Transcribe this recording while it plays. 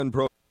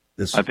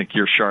I think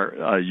you're sharp.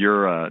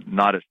 You're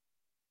not as.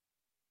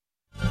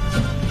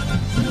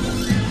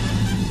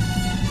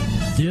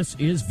 This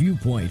is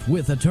Viewpoint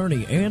with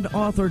attorney and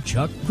author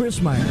Chuck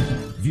Crismier.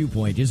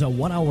 Viewpoint is a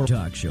one-hour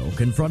talk show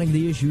confronting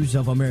the issues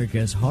of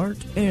America's heart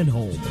and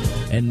home.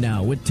 And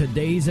now, with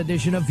today's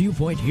edition of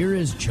Viewpoint, here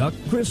is Chuck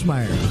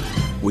Crismier.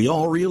 We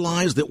all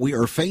realize that we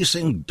are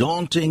facing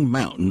daunting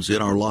mountains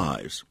in our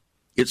lives.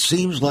 It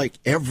seems like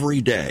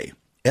every day,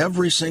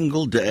 every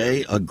single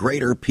day, a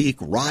greater peak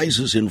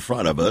rises in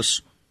front of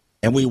us,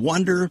 and we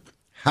wonder,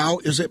 how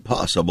is it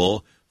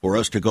possible for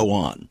us to go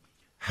on?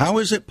 How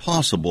is it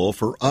possible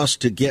for us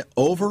to get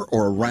over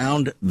or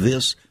around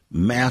this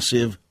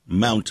massive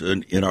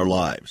mountain in our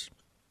lives?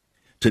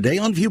 Today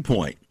on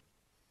Viewpoint,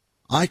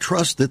 I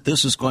trust that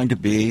this is going to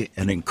be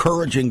an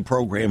encouraging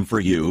program for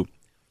you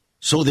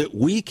so that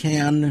we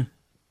can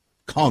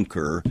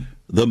conquer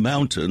the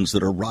mountains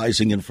that are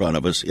rising in front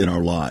of us in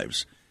our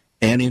lives.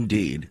 And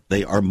indeed,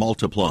 they are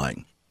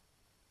multiplying.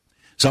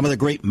 Some of the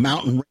great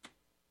mountain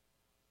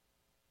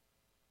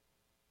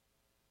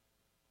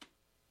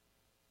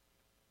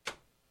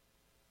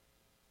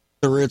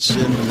it's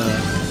in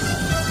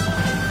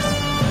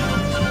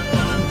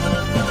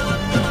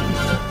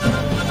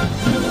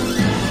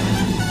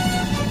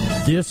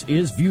This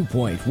is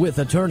Viewpoint with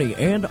attorney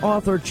and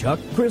author Chuck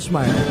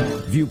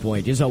Crismier.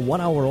 Viewpoint is a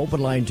one-hour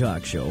open-line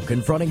talk show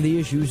confronting the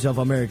issues of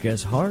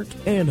America's heart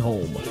and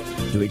home.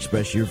 To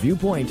express your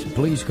viewpoint,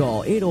 please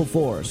call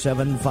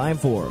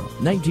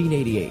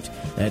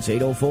 804-754-1988. That's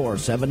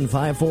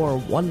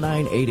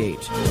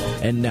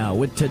 804-754-1988. And now,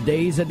 with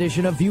today's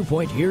edition of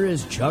Viewpoint, here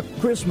is Chuck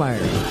Crismier.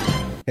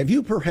 Have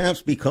you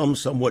perhaps become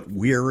somewhat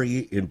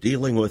weary in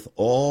dealing with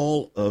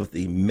all of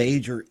the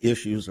major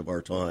issues of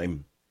our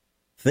time?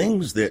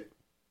 Things that,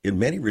 in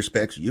many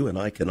respects, you and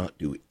I cannot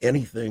do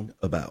anything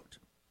about.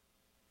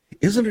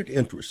 Isn't it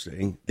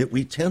interesting that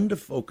we tend to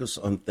focus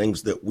on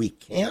things that we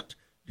can't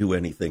do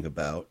anything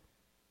about,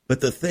 but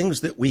the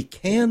things that we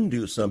can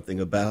do something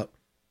about,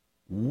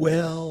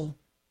 well,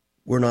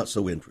 we're not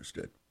so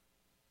interested.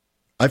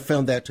 I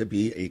found that to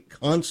be a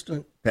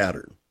constant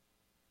pattern.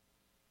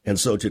 And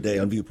so today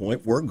on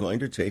Viewpoint, we're going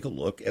to take a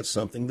look at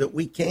something that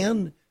we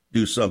can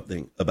do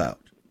something about.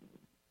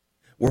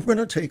 We're going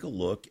to take a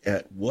look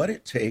at what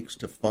it takes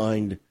to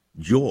find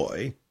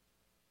joy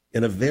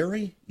in a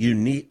very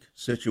unique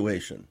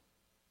situation.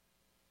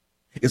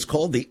 It's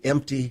called the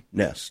empty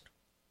nest.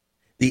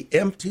 The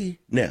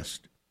empty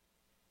nest.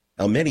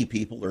 Now, many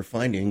people are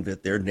finding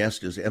that their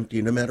nest is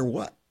empty no matter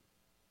what.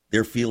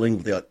 They're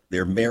feeling that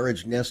their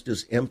marriage nest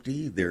is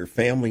empty, their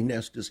family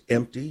nest is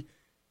empty.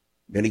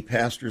 Many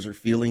pastors are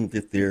feeling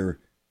that their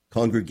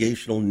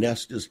congregational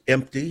nest is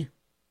empty.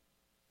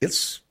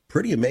 It's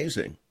pretty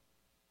amazing.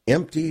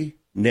 Empty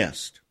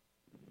nest.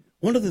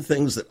 One of the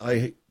things that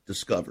I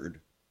discovered,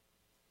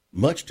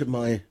 much to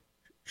my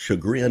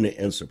chagrin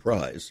and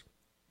surprise,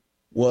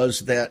 was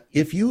that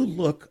if you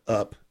look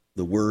up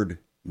the word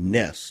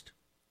nest,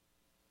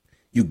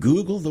 you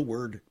Google the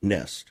word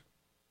nest,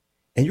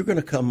 and you're going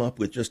to come up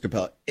with just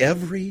about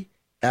every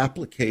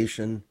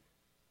application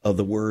of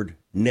the word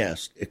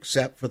nest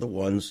except for the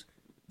ones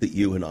that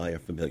you and I are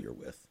familiar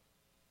with.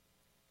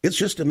 It's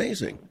just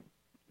amazing.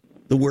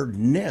 The word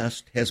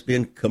nest has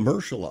been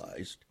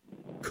commercialized,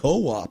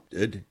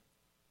 co-opted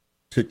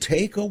to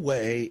take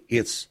away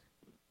its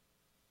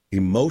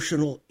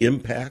emotional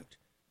impact,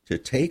 to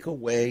take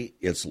away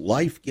its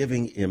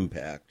life-giving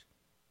impact,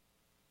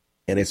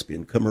 and it's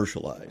been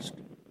commercialized,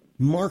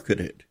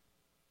 marketed.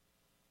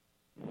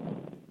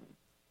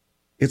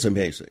 It's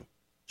amazing,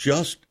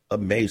 just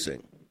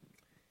amazing.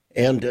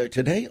 And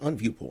today on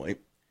Viewpoint,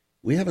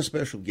 we have a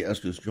special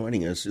guest who's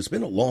joining us. It's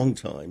been a long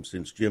time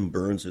since Jim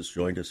Burns has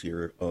joined us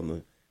here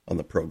on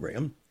the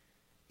program.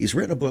 He's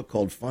written a book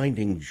called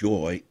Finding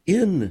Joy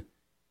in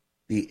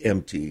the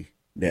Empty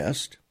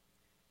Nest.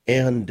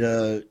 And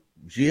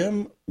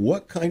Jim,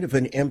 what kind of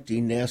an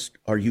empty nest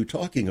are you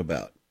talking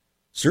about?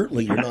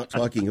 Certainly you're not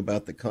talking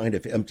about the kind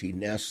of empty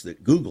nest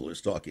that Google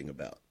is talking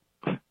about.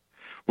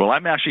 Well,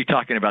 I'm actually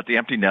talking about the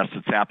empty nest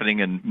that's happening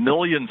in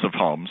millions of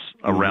homes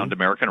around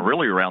America and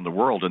really around the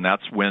world, and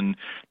that's when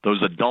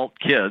those adult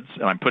kids,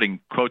 and I'm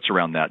putting quotes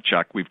around that,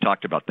 Chuck, we've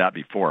talked about that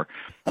before,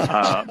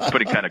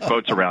 putting kind of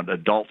quotes around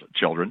adult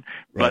children,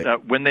 but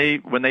Right. when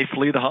they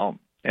flee the home,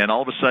 and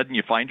all of a sudden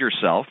you find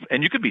yourself,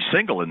 and you could be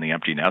single in the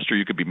empty nest or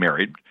you could be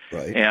married,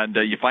 Right. and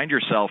you find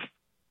yourself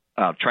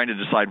trying to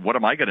decide, what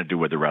am I going to do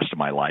with the rest of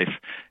my life,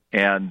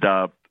 and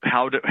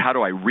how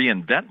do I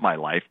reinvent my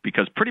life,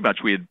 because pretty much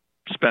we had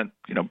spent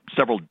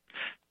several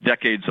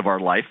decades of our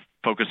life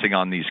focusing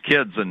on these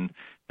kids, and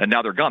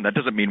now they're gone. That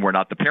doesn't mean we're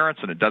not the parents,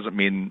 and it doesn't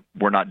mean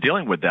we're not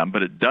dealing with them,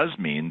 but it does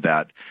mean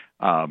that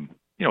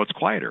it's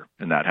quieter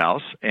in that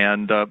house,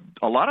 and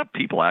a lot of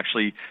people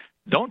actually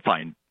don't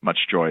find much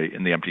joy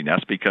in the empty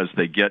nest because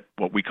they get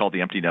what we call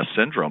the empty nest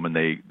syndrome, and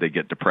they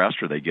get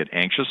depressed or they get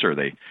anxious or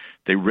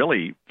they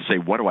really say,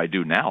 what do I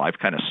do now? I've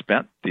kind of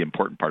spent the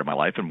important part of my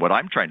life. And what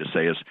I'm trying to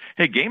say is,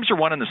 hey, games are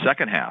won in the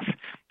second half.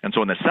 And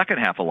so in the second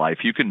half of life,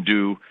 you can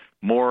do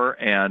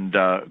more and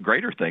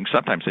greater things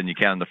sometimes than you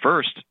can in the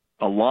first,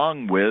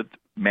 along with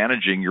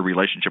managing your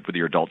relationship with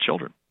your adult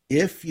children.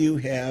 If you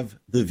have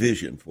the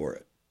vision for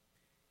it.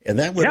 And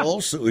that would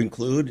also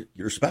include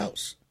your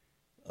spouse,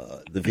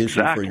 the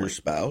vision for your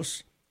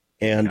spouse.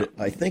 And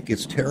I think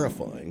it's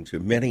terrifying to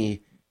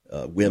many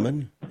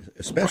women,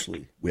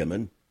 especially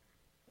women.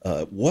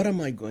 What am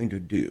I going to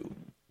do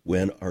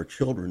when our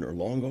children are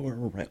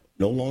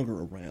no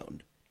longer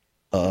around?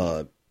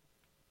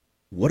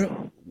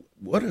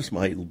 What is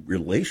my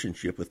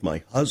relationship with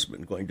my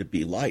husband going to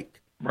be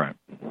like? Right.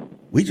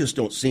 We just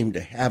don't seem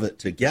to have it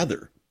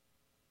together.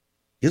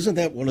 Isn't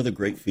that one of the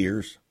great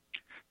fears?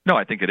 No,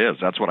 I think it is.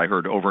 That's what I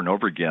heard over and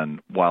over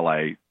again while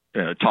I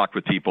talked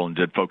with people and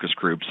did focus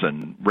groups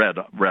and read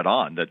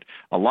on that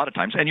a lot of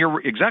times, and you're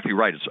exactly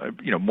right, it's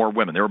more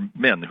women. There are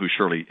men who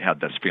surely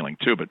had this feeling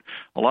too, but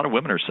a lot of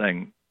women are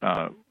saying,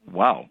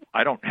 wow,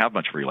 I don't have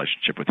much of a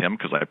relationship with him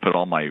because I put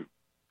all my,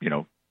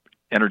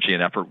 energy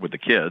and effort with the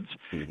kids,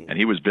 and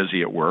he was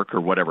busy at work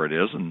or whatever it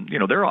is, and,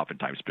 they're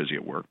oftentimes busy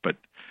at work. But,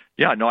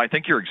 yeah, no, I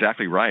think you're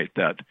exactly right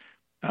that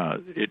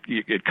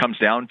it comes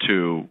down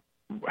to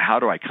how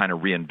do I kind of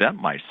reinvent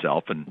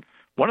myself. And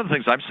one of the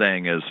things I'm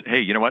saying is,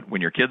 hey, you know what?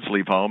 When your kids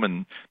leave home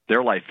and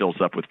their life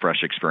fills up with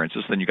fresh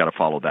experiences, then you got to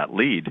follow that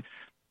lead.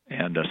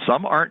 And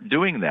some aren't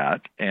doing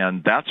that,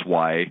 and that's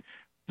why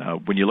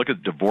when you look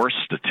at divorce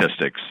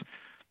statistics,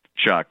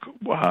 Chuck,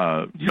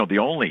 the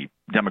only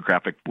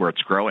demographic where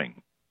it's growing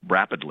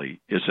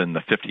rapidly is in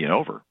the 50 and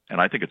over. And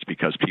I think it's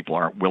because people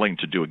aren't willing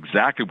to do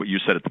exactly what you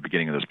said at the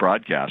beginning of this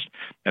broadcast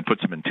and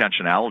put some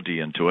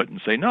intentionality into it and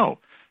say, no,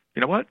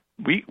 you know what?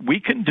 We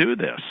can do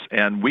this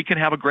and we can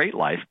have a great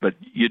life, but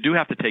you do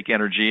have to take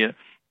energy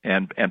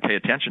and pay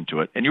attention to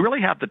it. And you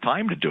really have the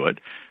time to do it,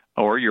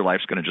 or your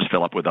life's going to just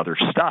fill up with other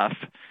stuff.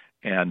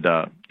 And,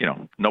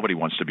 nobody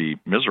wants to be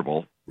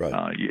miserable.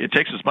 Right. It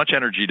takes as much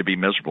energy to be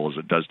miserable as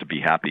it does to be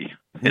happy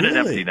in an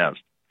empty nest.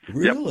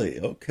 Really?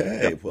 Yep. Okay.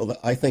 Yep. Well,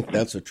 I think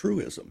that's a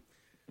truism.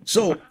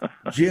 So,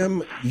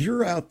 Jim,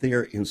 you're out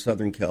there in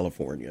Southern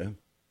California.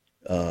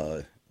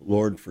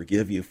 Lord,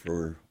 forgive you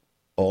for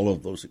all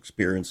of those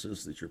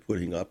experiences that you're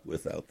putting up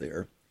with out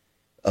there.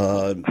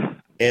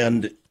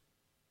 And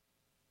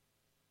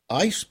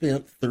I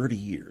spent 30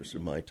 years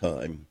of my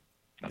time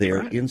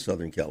there in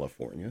Southern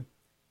California.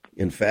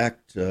 In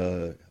fact,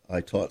 I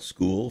taught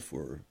school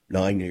for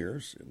 9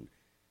 years and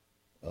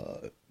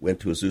went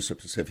to Azusa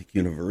Pacific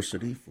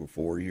University for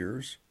 4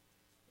 years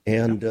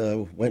and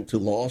went to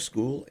law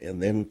school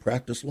and then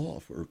practiced law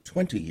for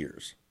 20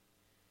 years.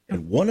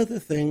 And one of the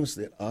things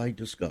that I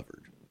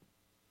discovered,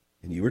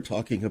 and you were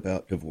talking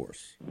about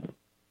divorce,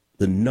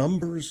 the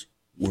numbers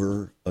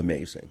were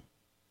amazing.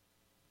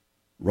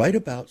 Right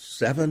about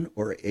 7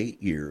 or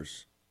 8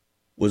 years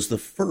was the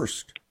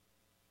first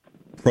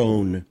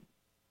prone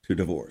to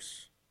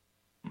divorce.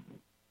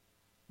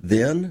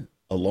 Then,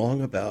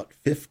 along about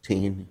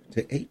 15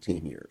 to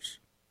 18 years,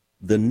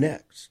 the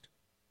next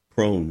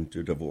prone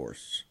to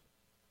divorce.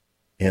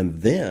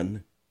 And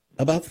then,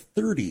 about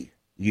 30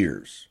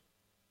 years,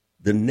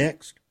 the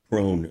next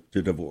prone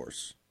to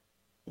divorce.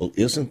 Well,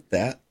 isn't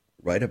that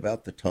right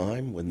about the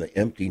time when the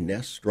empty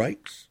nest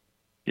strikes?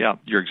 Yeah,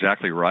 you're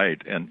exactly right.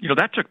 And,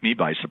 that took me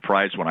by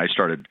surprise when I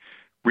started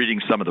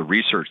reading some of the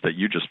research that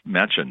you just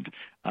mentioned.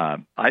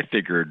 I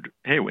figured,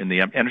 hey,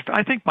 and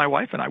I think my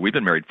wife and I, we've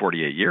been married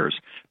 48 years,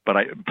 but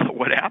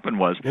what happened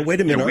was... Well,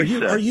 wait a minute.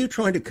 Are you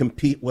trying to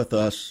compete with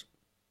us?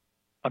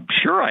 I'm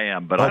sure I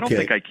am, but okay. I don't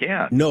think I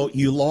can. No,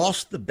 you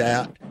lost the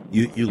bat.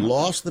 You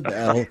lost the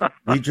battle.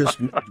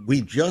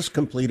 We just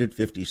completed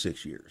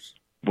 56 years.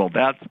 Well,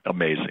 that's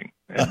amazing.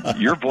 And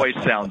your voice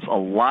sounds a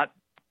lot,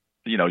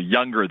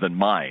 younger than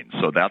mine.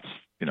 So that's,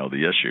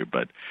 the issue.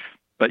 But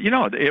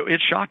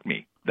it shocked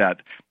me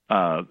that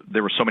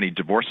there were so many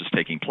divorces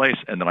taking place.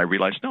 And then I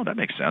realized, no, that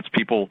makes sense.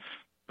 People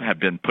have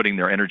been putting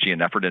their energy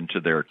and effort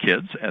into their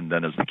kids. And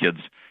then as the kids,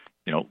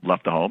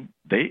 left the home,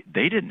 they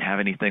didn't have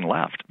anything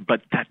left.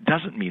 But that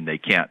doesn't mean they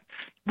can't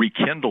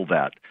rekindle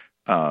that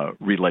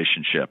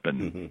relationship.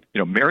 And,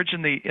 marriage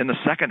in the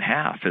second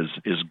half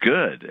is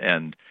good.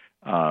 And,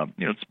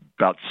 it's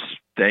about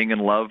staying in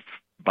love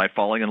by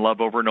falling in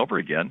love over and over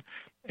again.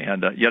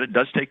 And yet it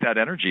does take that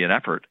energy and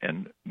effort.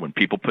 And when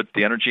people put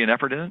the energy and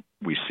effort in it,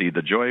 we see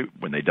the joy.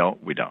 When they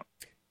don't, we don't.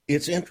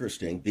 It's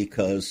interesting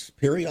because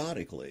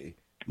periodically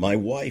my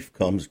wife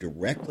comes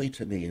directly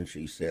to me and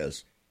she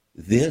says,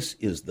 this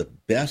is the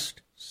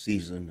best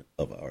season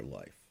of our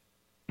life.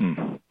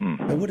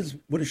 Mm-hmm. Now,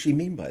 what does she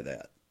mean by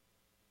that?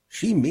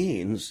 She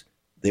means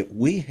that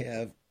we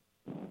have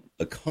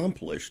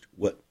accomplished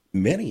what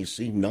many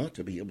seem not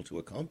to be able to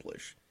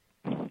accomplish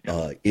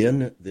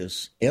in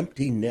this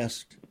empty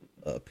nest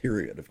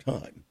period of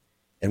time.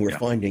 And we're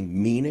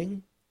finding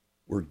meaning,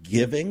 we're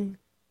giving,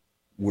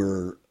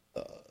 we're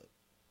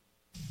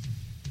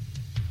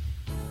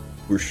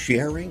We're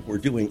sharing. We're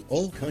doing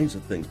all kinds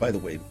of things. By the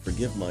way,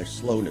 forgive my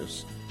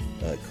slowness.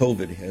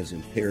 COVID has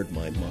impaired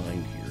my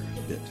mind here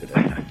a bit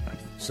today.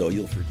 So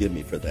you'll forgive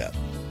me for that.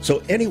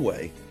 So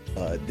anyway,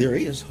 there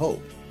is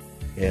hope.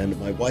 And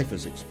my wife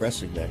is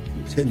expressing that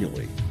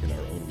continually in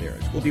our own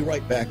marriage. We'll be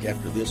right back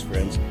after this,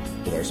 friends,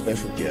 with our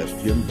special guest,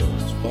 Jim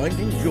Burns,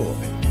 Finding Joy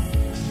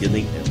in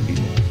the Empty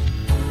Nest.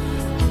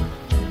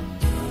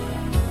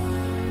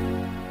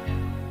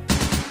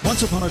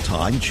 Once upon a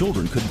time,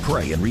 children could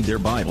pray and read their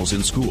Bibles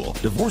in school.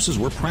 Divorces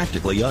were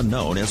practically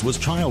unknown, as was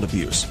child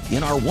abuse.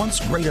 In our once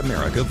great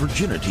America,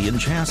 virginity and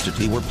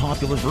chastity were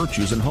popular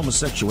virtues and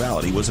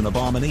homosexuality was an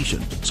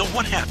abomination. So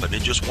what happened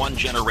in just one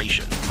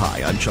generation?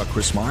 Hi, I'm Chuck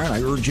Crismier, and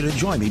I urge you to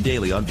join me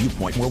daily on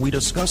Viewpoint, where we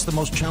discuss the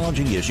most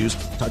challenging issues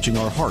touching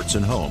our hearts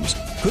and homes.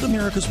 Could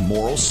America's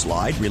moral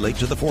slide relate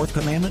to the Fourth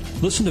Commandment?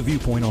 Listen to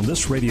Viewpoint on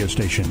this radio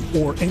station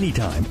or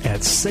anytime at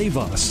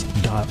saveus.org.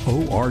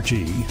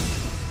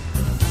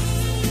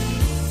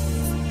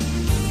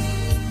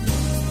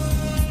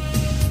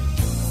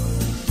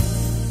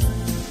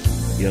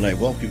 And I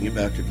welcome you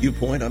back to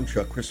Viewpoint. I'm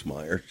Chuck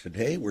Crismier.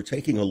 Today we're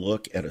taking a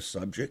look at a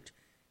subject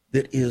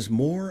that is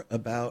more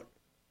about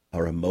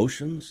our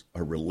emotions,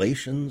 our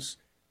relations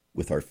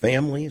with our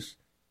families,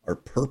 our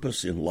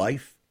purpose in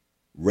life,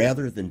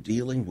 rather than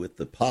dealing with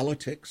the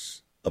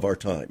politics of our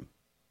time.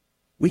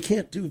 We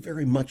can't do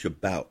very much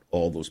about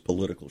all those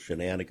political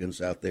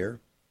shenanigans out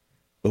there,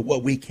 but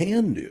what we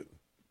can do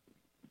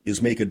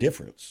is make a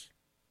difference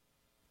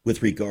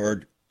with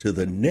regard to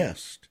the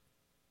nest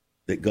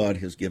that God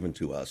has given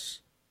to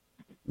us.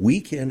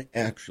 We can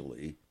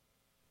actually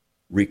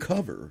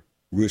recover,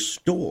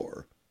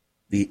 restore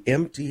the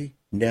empty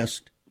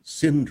nest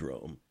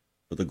syndrome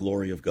for the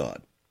glory of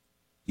God.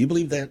 Do you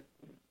believe that?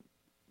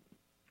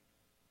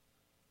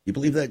 You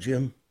believe that,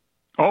 Jim?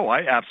 Oh,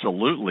 I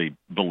absolutely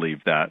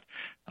believe that.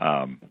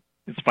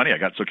 It's funny, I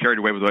got so carried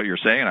away with what you're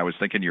saying, and I was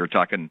thinking you were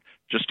talking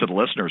just to the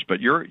listeners, but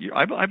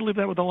I believe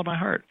that with all of my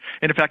heart.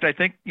 And in fact, I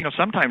think,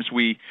 sometimes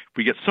we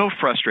get so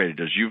frustrated,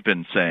 as you've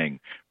been saying,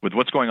 with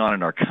what's going on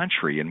in our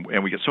country, and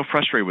we get so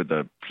frustrated with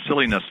the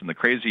silliness and the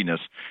craziness,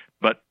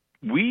 but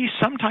we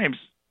sometimes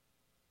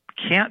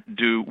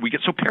we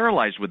get so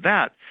paralyzed with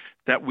that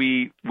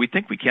we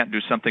think we can't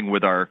do something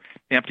with our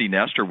empty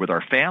nest or with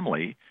our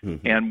family,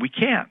 and we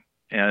can't.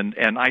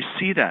 And I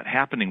see that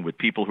happening with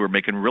people who are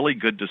making really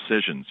good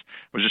decisions.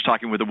 I was just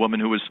talking with a woman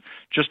who was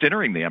just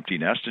entering the empty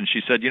nest, and she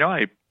said,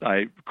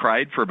 I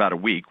cried for about a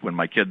week when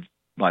my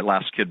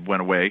last kid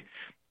went away,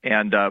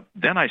 and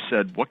then I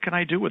said, what can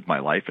I do with my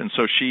life? And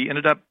so she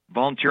ended up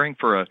volunteering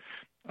for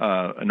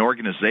an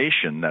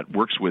organization that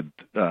works with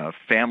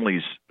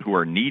families who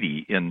are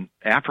needy in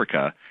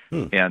Africa,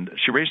 and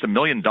she raised $1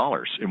 million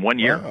in 1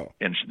 year. Wow.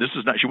 And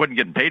she wasn't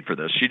getting paid for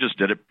this. She just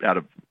did it out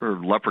of her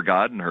love for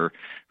God and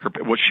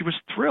she was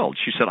thrilled.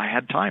 She said, I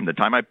had time. The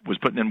time I was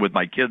putting in with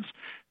my kids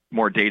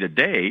more day to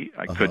day,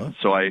 I couldn't.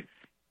 So I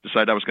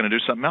decided I was going to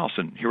do something else.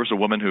 And here was a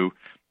woman who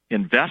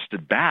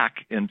invested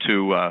back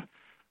into a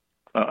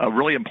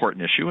really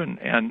important issue,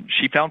 and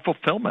she found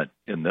fulfillment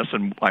in this,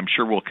 and I'm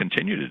sure we'll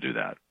continue to do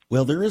that.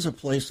 Well, there is a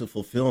place of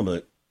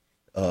fulfillment.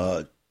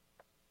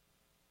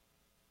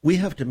 We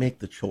have to make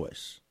the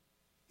choice.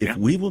 If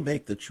we will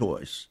make the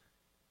choice,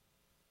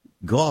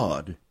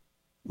 God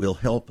will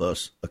help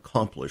us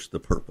accomplish the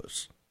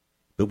purpose.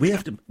 But we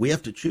have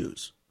to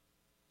choose.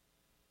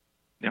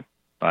 Yeah,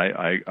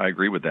 I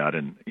agree with that,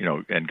 and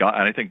and God,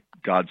 and I think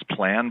God's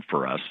plan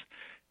for us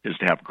is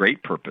to have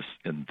great purpose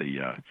in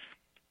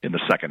the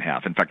second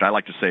half. In fact, I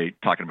like to say,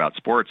 talking about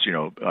sports,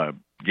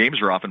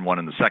 games are often won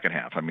in the second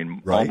half. I mean,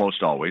 right.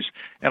 Almost always.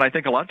 And I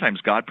think a lot of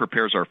times God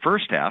prepares our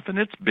first half, and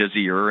it's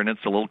busier and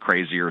it's a little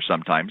crazier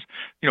sometimes,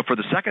 for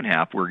the second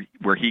half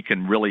where he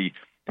can really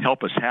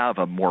help us have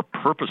a more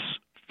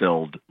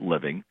purpose-filled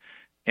living.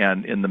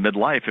 And in the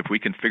midlife, if we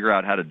can figure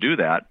out how to do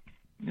that,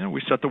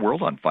 we set the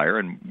world on fire,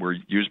 and we're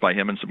used by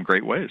him in some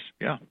great ways.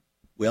 Yeah.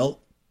 Well,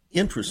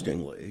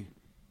 interestingly,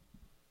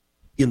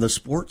 in the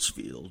sports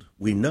field,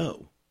 we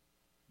know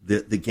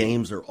that the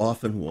games are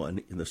often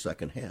won in the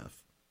second half.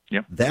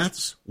 Yep.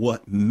 That's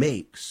what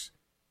makes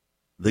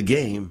the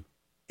game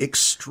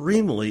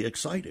extremely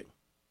exciting.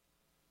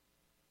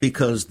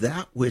 Because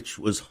that which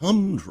was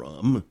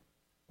humdrum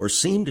or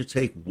seemed to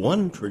take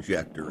one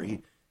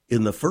trajectory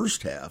in the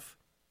first half,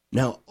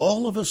 now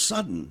all of a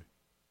sudden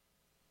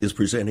is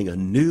presenting a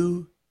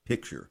new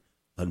picture,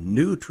 a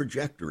new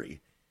trajectory.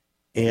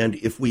 And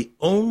if we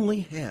only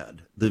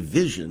had the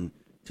vision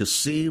to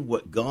see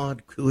what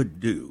God could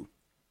do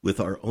with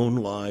our own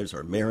lives,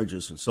 our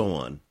marriages, and so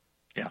on,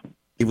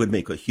 it would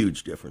make a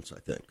huge difference, I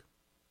think.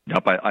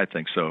 Yep, I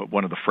think so.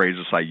 One of the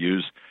phrases I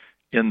use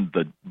in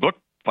the book,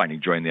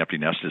 Finding Joy in the Empty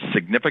Nest, is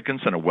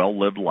significance and a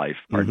well-lived life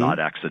are not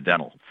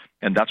accidental.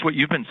 And that's what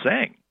you've been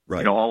saying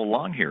all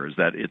along here, is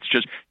that it's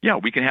just,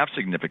 we can have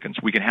significance,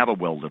 we can have a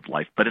well-lived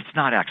life, but it's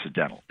not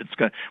accidental.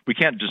 We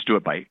can't just do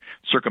it by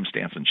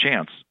circumstance and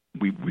chance.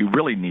 We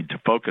really need to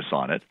focus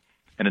on it.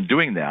 And in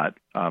doing that,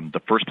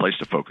 the first place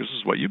to focus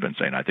is what you've been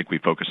saying. I think we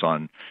focus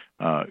on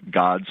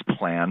God's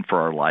plan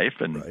for our life,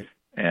 and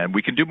and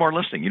we can do more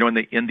listening.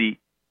 In the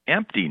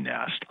empty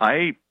nest,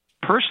 I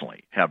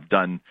personally have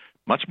done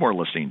much more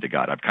listening to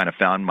God. I've kind of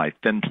found my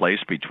thin place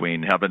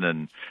between heaven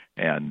and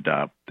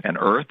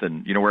earth,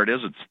 and where it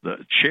is. It's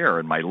the chair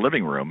in my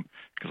living room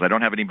because I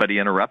don't have anybody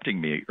interrupting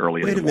me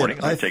early in the morning.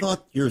 Wait a minute, I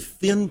thought your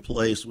thin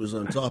place was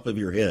on top of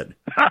your head.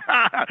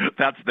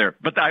 That's there,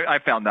 but I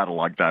found that a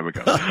long time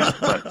ago.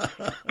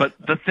 But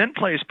the thin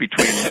place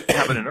between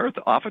heaven and earth,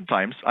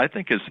 oftentimes, I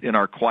think, is in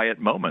our quiet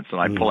moments.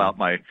 And I pull out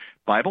my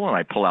Bible and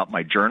I pull out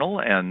my journal,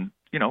 and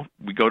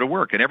we go to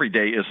work. And every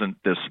day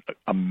isn't this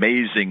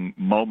amazing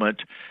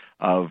moment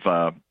of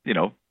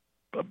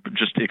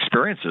just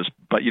experiences.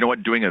 But you know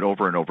what? Doing it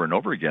over and over and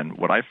over again,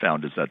 what I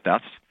found is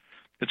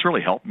it's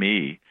really helped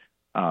me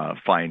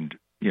find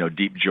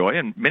deep joy.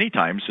 And many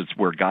times it's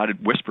where God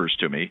whispers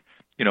to me.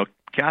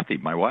 Kathy,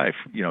 my wife,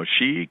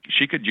 she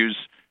could use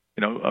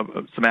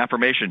some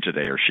affirmation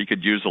today, or she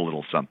could use a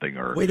little something.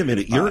 Or wait a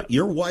minute,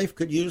 your wife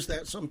could use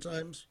that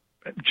sometimes?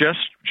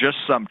 Just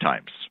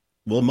sometimes.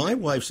 Well, my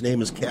wife's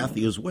name is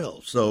Kathy as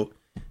well, so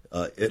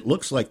it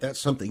looks like that's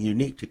something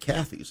unique to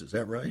Kathy's. Is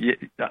that right? Yeah,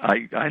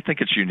 I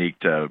think it's unique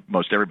to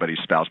most everybody's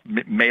spouse,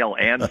 male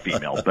and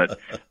female. But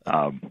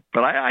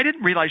I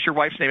didn't realize your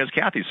wife's name is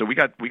Kathy, so we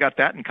got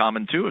that in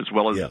common too, as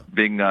well as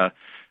being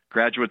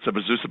graduates of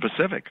Azusa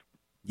Pacific.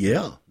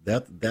 Yeah,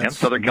 that's and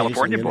Southern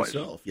California boys.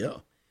 Itself, yeah.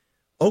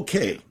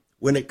 Okay,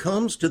 when it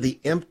comes to the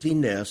empty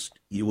nest,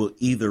 you will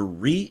either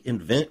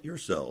reinvent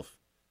yourself,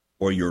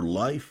 or your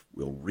life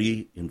will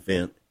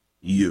reinvent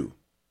you.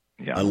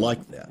 Yeah. I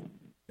like that.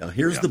 Now,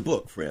 here's the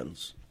book,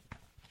 friends.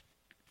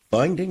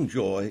 Finding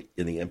Joy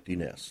in the Empty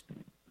Nest.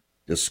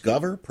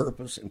 Discover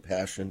purpose and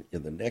passion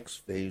in the next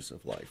phase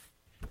of life.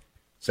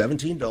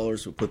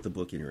 $17 will put the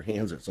book in your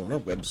hands. It's on our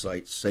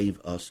website,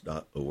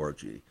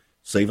 saveus.org.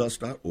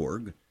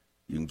 Saveus.org.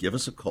 You can give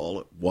us a call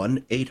at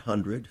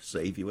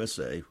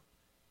 1-800-SAVE-USA,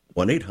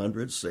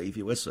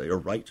 1-800-SAVE-USA, or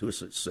write to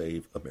us at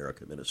Save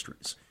America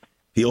Ministries.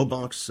 P.O.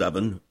 Box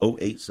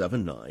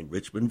 70879,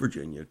 Richmond,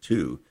 Virginia,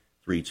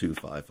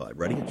 23255.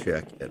 Writing a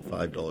check at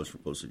 $5 for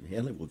postage and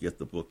handling will get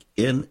the book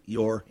in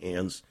your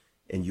hands,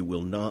 and you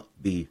will not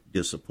be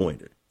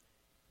disappointed.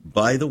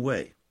 By the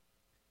way,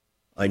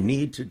 I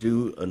need to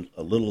do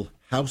a little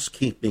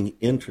housekeeping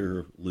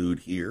interlude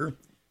here.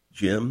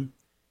 Jim,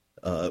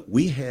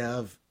 we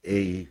have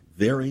a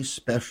very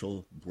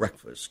special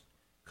breakfast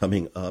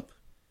coming up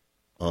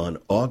on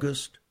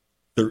August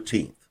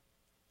 13th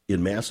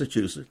in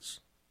Massachusetts.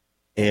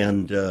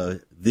 And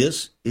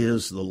this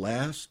is the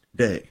last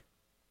day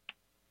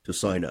to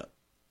sign up.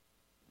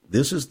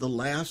 This is the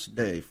last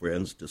day,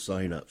 friends, to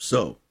sign up.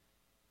 So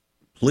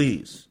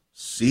please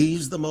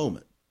seize the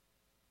moment.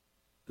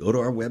 Go to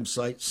our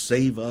website,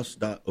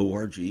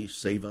 saveus.org,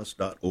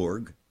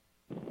 saveus.org.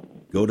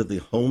 Go to the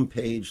home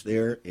page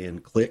there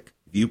and click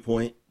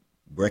Viewpoint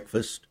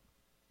Breakfast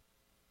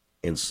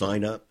and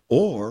sign up.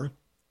 Or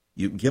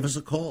you can give us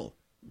a call,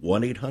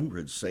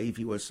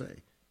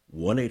 1-800-SAVE-USA,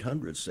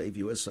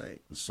 1-800-SAVE-USA,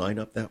 and sign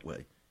up that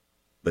way.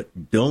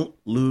 But don't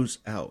lose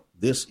out.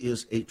 This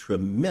is a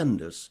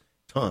tremendous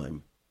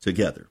time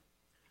together.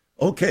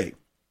 Okay.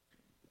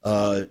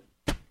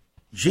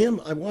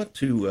 Jim, I want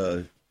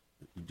to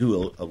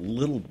do a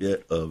little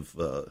bit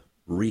of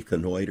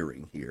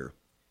reconnoitering here.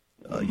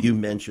 You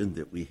mentioned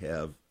that we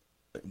have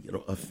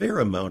a fair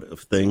amount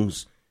of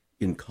things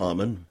in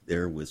common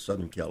there with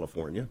Southern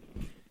California.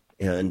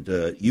 And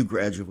you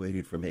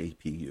graduated from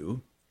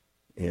APU,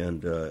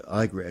 and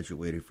I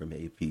graduated from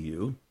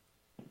APU.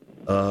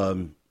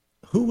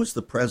 Who was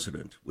the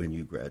president when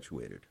you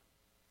graduated?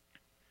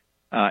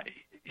 My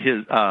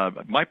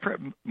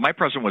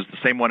president was the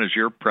same one as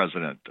your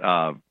president.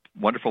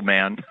 Wonderful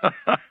man.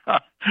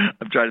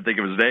 I'm trying to think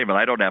of his name, and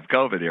I don't have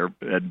COVID here.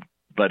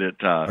 But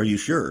it. Are you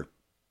sure?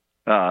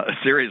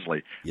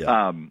 Seriously.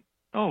 Yeah.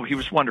 He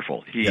was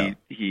wonderful.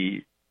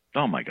 He.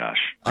 Oh my gosh.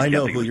 I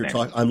know who you're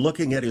talking. I'm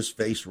looking at his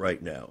face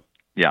right now.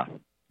 Yeah.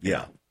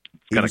 Yeah.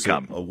 It's going to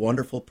come. A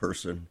wonderful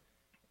person,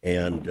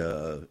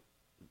 and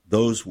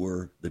those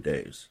were the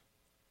days.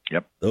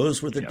 Yep.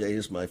 Those were the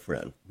days, my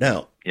friend.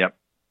 Now. Yep.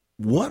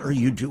 What are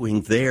you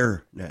doing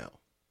there now?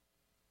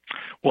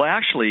 Well,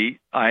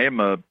 actually, I am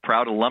a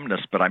proud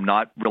alumnus, but I'm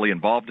not really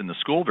involved in the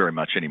school very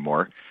much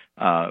anymore.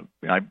 I'm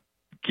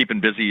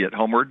keeping busy at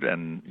Homeward,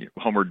 and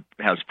Homeward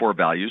has 4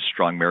 values: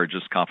 strong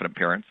marriages, confident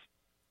parents,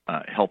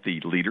 healthy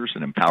leaders,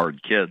 and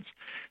empowered kids.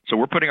 So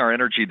we're putting our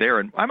energy there,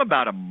 and I'm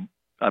about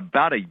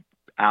a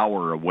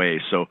hour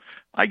away. So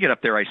I get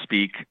up there, I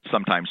speak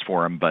sometimes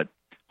for them, but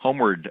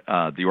Homeward,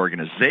 the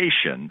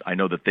organization, I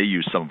know that they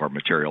use some of our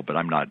material, but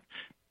I'm not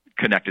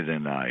connected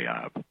in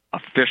a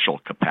official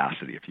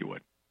capacity, if you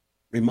would.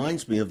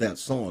 Reminds me of that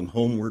song,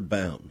 Homeward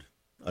Bound.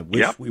 I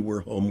wish we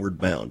were homeward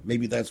bound.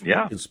 Maybe that's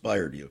what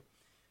inspired you.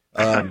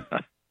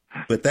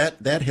 But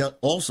that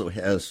also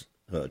has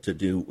to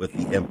do with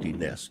the empty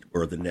nest,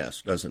 or the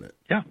nest, doesn't it?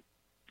 Yeah,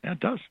 it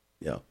does.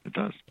 Yeah. It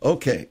does.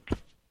 Okay.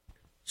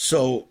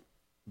 So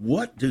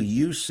what do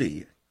you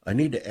see? I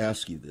need to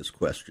ask you this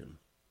question.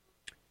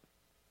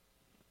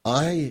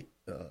 I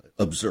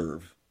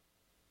observe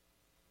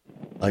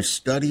I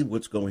study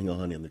what's going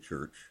on in the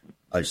church.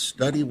 I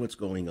study what's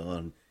going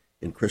on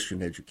in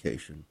Christian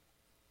education.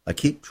 I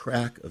keep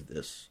track of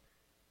this,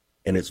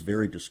 and it's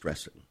very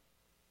distressing.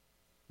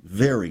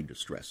 Very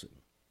distressing.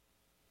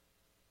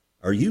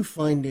 Are you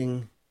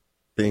finding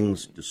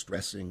things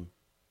distressing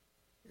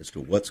as to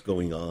what's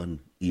going on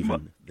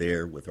even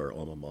there with our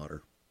alma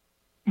mater?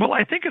 Well,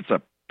 I think it's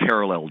a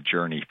parallel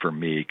journey for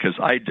me because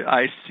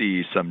I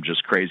see some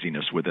just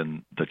craziness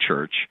within the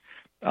church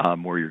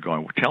where you're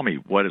going, well, tell me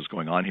what is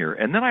going on here.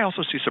 And then I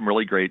also see some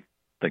really great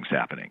things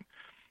happening.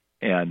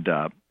 And,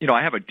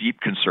 I have a deep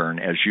concern,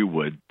 as you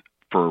would,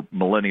 for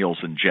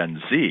millennials and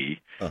Gen Z,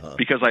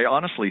 because I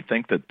honestly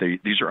think that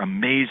these are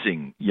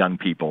amazing young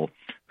people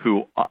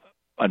who,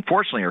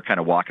 unfortunately, are kind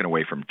of walking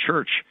away from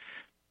church.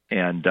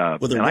 And well,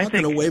 they're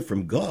walking away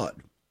from God.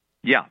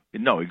 Yeah,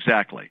 no,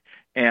 exactly.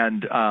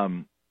 And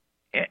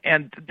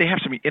they have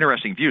some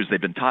interesting views.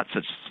 They've been taught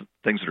such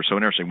things that are so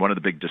interesting. One of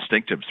the big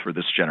distinctives for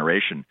this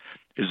generation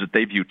is that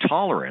they view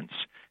tolerance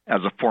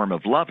as a form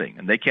of loving,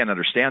 and they can't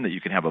understand that you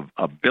can have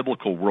a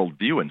biblical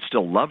worldview and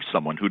still love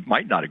someone who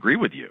might not agree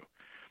with you.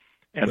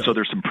 And so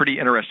there's some pretty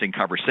interesting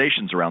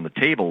conversations around the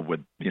table with,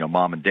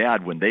 mom and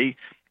dad when they,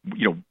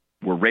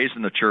 were raised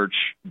in the church.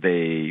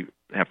 They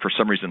have, for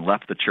some reason,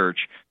 left the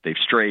church. They've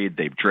strayed.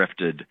 They've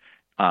drifted.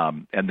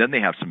 And then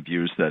they have some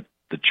views that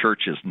the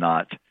church is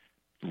not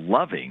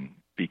loving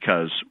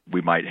because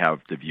we might have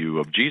the view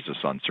of Jesus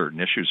on certain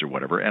issues or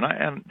whatever.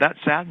 And that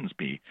saddens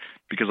me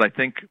because I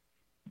think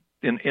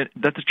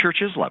that the church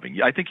is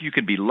loving. I think you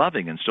can be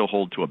loving and still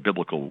hold to a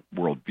biblical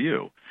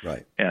worldview.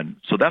 Right. And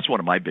so that's one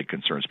of my big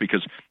concerns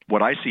because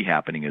what I see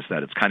happening is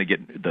that it's kind of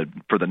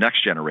getting for the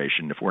next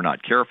generation, if we're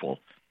not careful,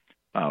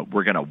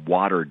 we're going to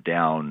water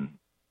down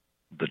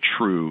the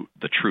truth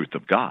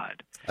of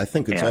God. I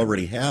think it's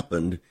already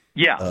happened.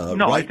 Yeah.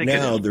 Right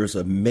now, there's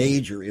a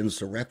major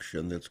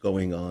insurrection that's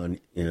going on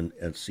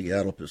at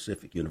Seattle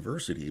Pacific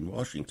University in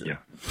Washington. Yeah.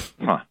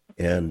 Huh.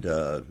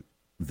 And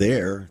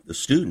there, the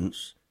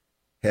students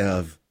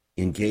have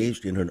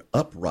engaged in an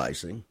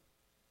uprising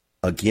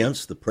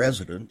against the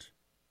president,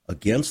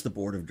 against the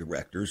board of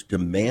directors,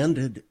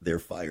 demanded their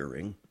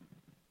firing.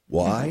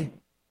 Why?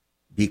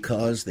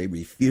 Because they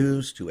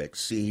refuse to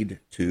accede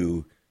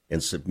to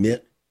and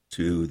submit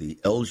to the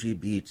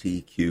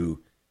LGBTQ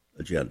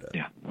agenda.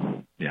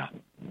 Yeah.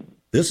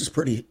 This is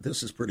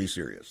pretty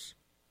serious.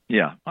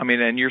 Yeah. I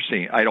mean, and you're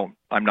seeing,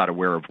 I'm not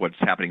aware of what's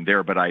happening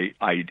there, but I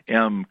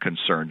am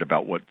concerned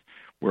about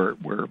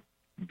where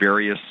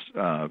various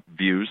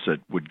views that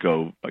would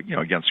go,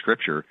 against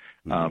Scripture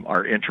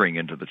are entering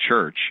into the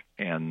church,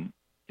 and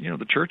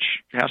the church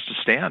has to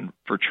stand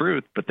for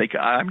truth. But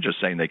I'm just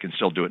saying they can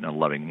still do it in a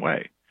loving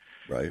way,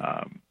 right?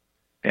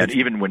 And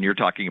even when you're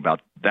talking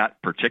about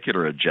that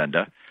particular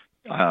agenda,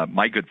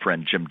 my good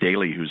friend Jim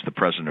Daly, who's the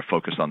president of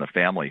Focus on the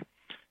Family,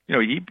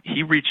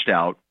 he reached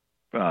out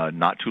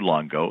not too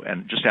long ago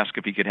and just asked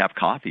if he could have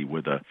coffee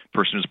with a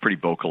person who's pretty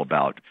vocal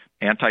about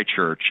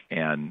anti-church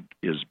and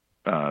is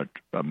a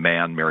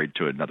man married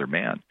to another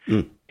man.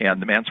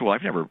 And the man said, well,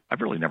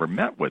 I've really never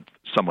met with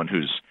someone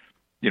who's,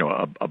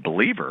 a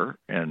believer,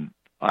 and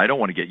I don't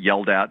want to get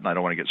yelled at and I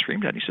don't want to get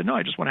screamed at. And he said, no,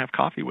 I just want to have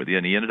coffee with you.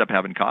 And he ended up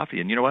having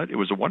coffee. And you know what? It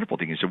was a wonderful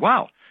thing. He said,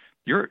 wow,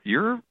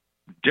 you're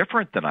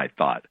different than I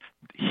thought.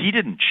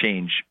 Jim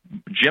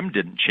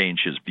didn't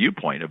change his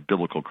viewpoint of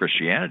biblical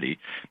Christianity.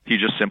 He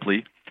just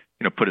simply,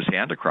 put his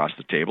hand across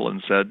the table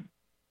and said,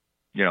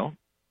 you're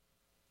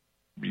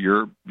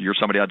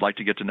somebody I'd like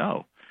to get to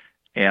know.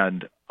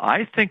 And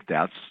I think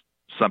that's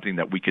something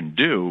that we can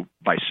do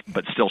but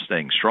still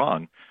staying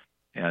strong.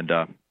 And,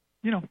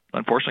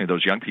 unfortunately,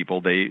 those young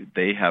people,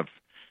 they have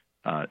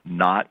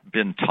not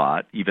been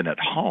taught, even at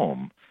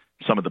home,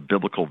 some of the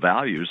biblical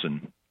values.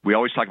 And we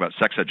always talk about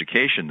sex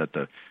education, that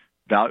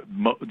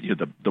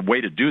the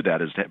way to do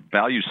that is to have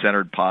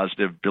value-centered,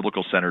 positive,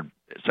 biblical-centered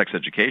sex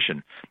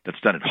education that's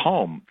done at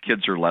home.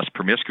 Kids are less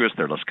promiscuous,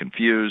 they're less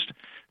confused,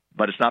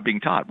 but it's not being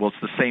taught. Well,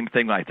 it's the same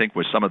thing, I think,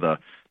 with some of the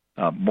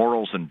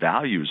morals and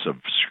values of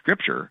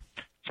Scripture.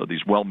 So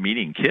these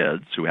well-meaning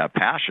kids who have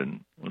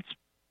passion, let's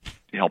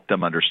help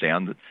them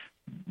understand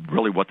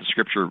really what the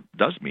Scripture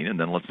does mean, and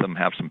then let them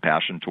have some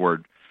passion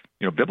toward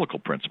biblical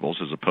principles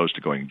as opposed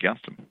to going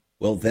against them.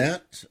 Well,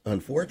 that,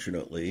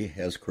 unfortunately,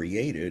 has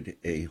created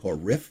a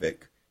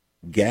horrific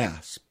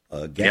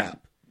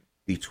gap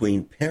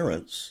between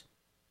parents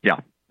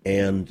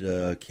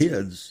and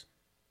kids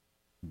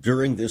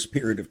during this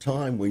period of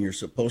time when you're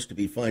supposed to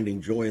be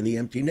finding joy in the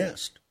empty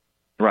nest.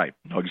 Right.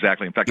 No,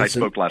 exactly. In fact, it's I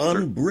spoke last an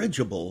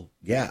unbridgeable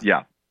gap.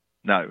 Yeah.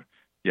 No.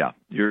 Yeah.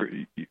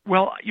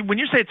 Well, when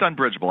you say it's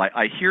unbridgeable,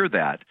 I hear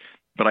that,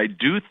 but I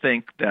do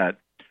think that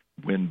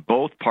when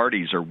both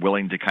parties are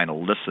willing to kind of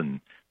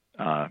listen,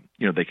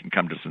 they can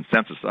come to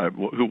consensus.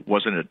 Who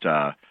wasn't it?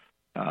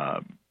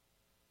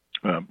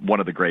 One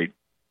of the great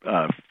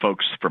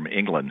folks from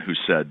England who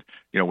said,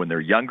 when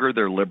they're younger,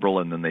 they're liberal,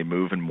 and then they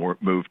move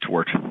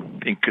toward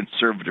being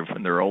conservative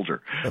when they're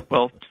older.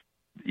 Well,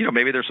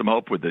 maybe there's some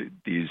hope with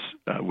these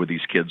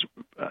kids,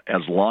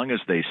 as long as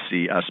they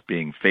see us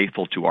being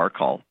faithful to our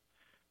call.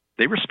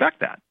 They respect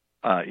that.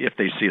 if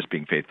they see us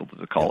being faithful to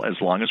the call, as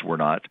long as we're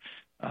not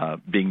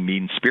being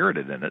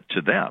mean-spirited in it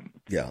to them.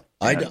 Yeah,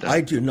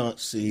 I do not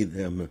see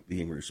them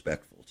being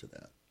respectful to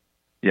that.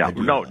 Yeah,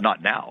 no,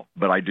 not now,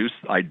 but I do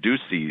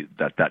see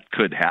that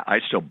could happen. I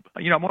still,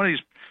 I'm one of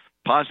these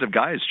positive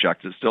guys,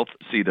 Chuck, to still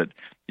see that,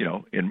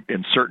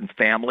 in certain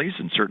families,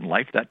 in certain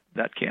life,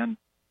 that can,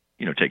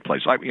 take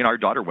place. Our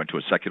daughter went to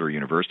a secular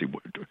university.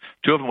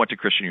 Two of them went to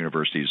Christian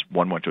universities.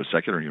 One went to a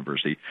secular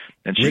university,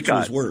 and Which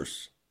was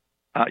worse?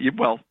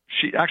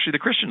 The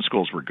Christian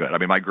schools were good. I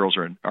mean, my girls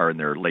are in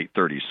their late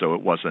 30s, so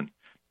it wasn't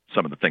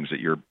some of the things that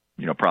you're,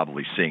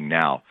 probably seeing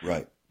now.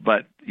 Right.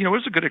 But, it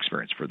was a good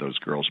experience for those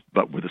girls.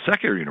 But with the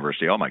secular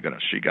university, oh my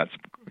goodness, she got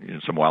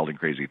some wild and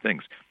crazy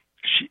things.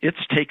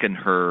 It's taken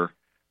her,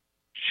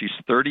 she's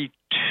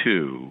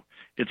 32,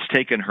 it's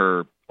taken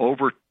her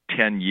over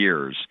 10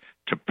 years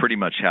to pretty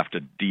much have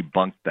to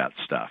debunk that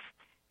stuff.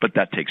 But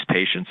that takes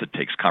patience. It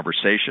takes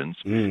conversations.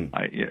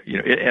 I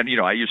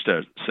used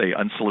to say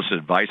unsolicited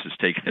advice is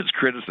taken as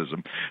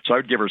criticism. So I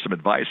would give her some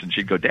advice, and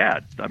she'd go,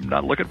 "Dad, I'm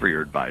not looking for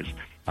your advice.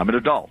 I'm an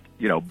adult."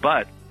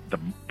 But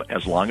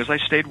as long as I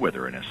stayed with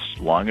her, and as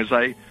long as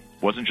I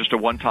wasn't just a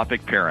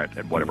one-topic parent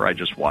and whatever, I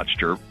just watched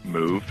her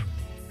move.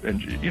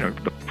 And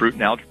the fruit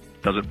now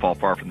doesn't fall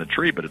far from the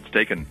tree, but it's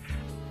taken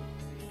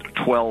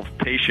 12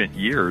 patient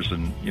years.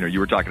 And you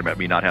were talking about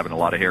me not having a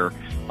lot of hair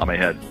on my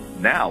head.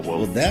 Now,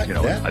 that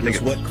I think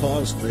is what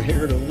caused the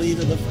hair to leave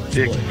in the first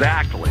place.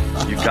 Exactly.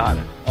 You got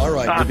it. All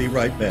right, we'll be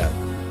right back.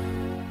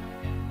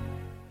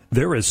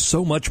 There is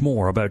so much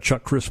more about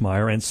Chuck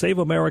Crismier and Save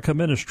America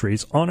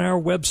Ministries on our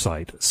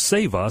website,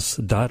 saveus.org.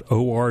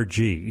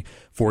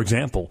 For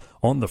example,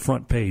 on the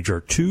front page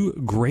are two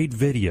great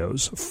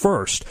videos.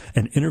 First,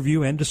 an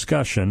interview and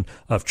discussion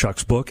of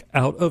Chuck's book,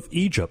 Out of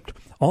Egypt.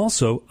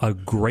 Also, a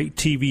great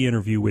TV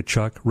interview with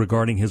Chuck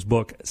regarding his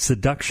book,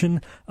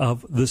 Seduction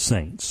of the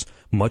Saints.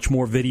 Much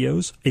more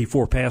videos, a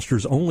For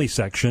Pastors Only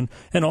section,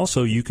 and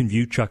also you can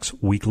view Chuck's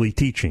weekly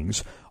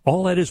teachings.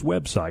 All at his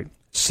website,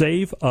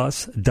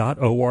 saveus.org.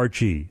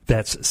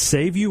 That's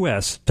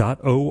saveus.org.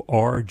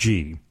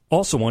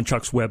 Also on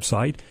Chuck's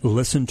website,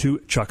 listen to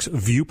Chuck's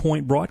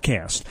Viewpoint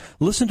broadcast.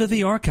 Listen to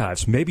the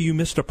archives. Maybe you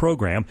missed a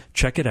program.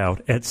 Check it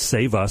out at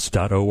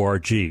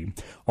saveus.org.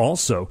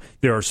 Also,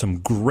 there are some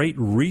great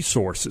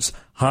resources,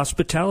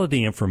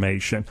 hospitality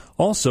information,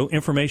 also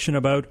information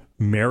about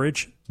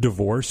marriage,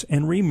 divorce,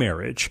 and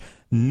remarriage,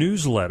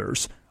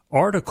 newsletters,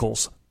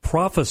 articles,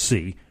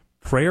 prophecy,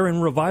 prayer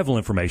and revival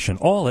information,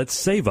 all at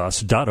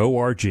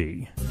saveus.org.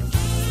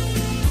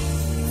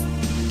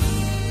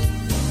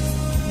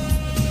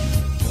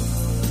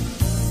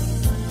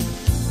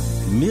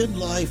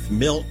 Midlife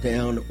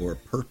meltdown or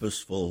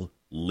purposeful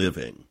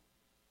living?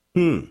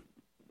 We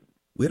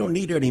don't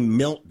need any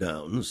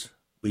meltdowns.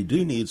 We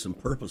do need some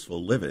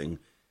purposeful living,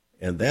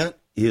 and that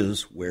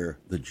is where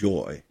the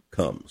joy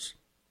comes.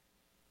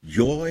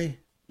 Joy,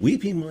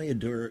 weeping may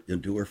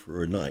endure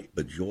for a night,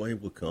 but joy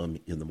will come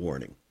in the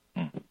morning.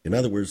 In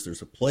other words,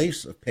 there's a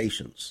place of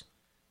patience,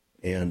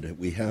 and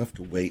we have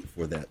to wait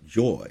for that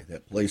joy,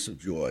 that place of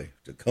joy,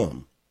 to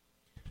come.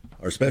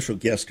 Our special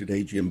guest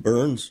today, Jim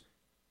Burns,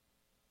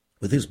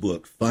 with his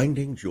book,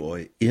 Finding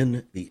Joy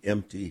in the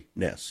Empty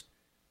Nest.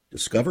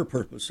 Discover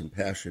purpose and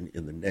passion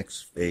in the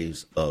next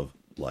phase of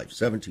life.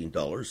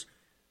 $17.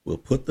 We'll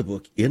put the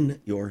book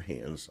in your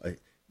hands.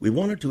 We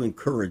wanted to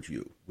encourage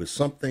you with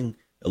something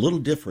a little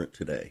different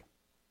today,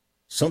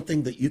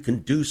 something that you can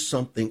do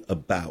something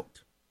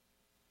about.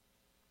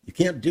 You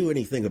can't do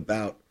anything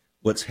about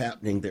what's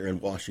happening there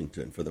in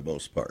Washington for the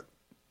most part.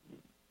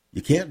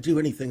 You can't do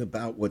anything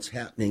about what's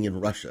happening in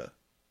Russia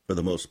for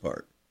the most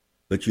part.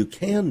 But you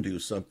can do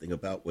something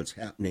about what's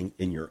happening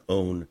in your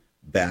own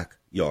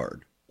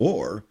backyard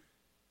or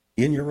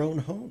in your own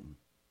home,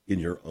 in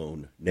your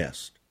own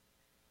nest.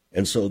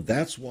 And so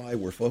that's why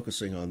we're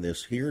focusing on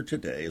this here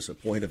today as a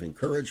point of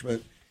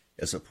encouragement,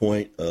 as a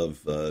point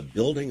of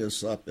building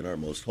us up in our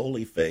most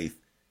holy faith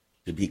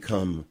to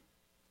become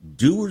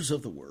doers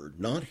of the word,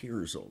 not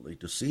hearers only,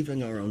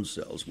 deceiving our own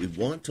selves. We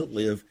want to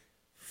live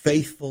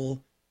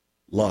faithful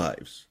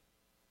lives.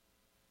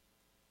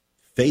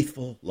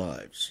 Faithful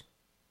lives.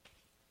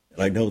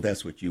 And I know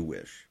that's what you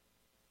wish.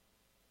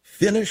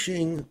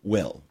 Finishing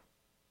well.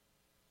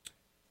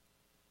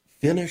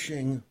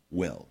 Finishing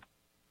well.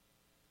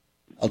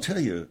 I'll tell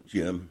you,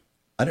 Jim,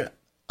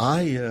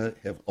 I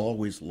have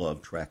always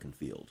loved track and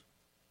field.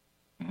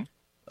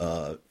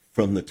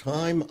 From the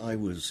time I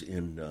was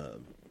in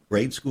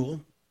grade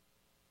school,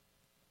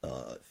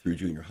 through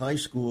junior high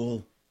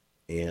school,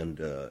 and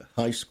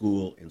high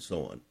school, and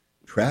so on,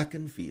 track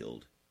and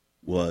field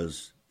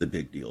was the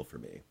big deal for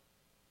me.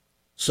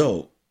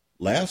 So,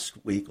 last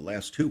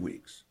 2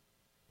 weeks,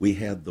 we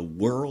had the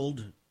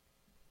World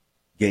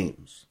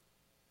Games.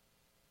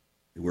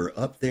 We're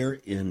up there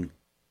in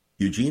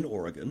Eugene,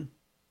 Oregon,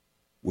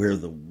 where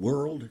the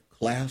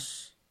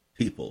world-class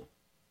people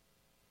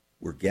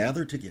were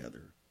gathered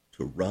together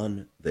to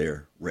run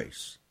their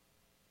race.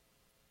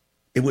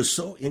 It was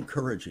so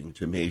encouraging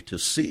to me to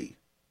see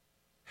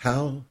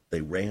how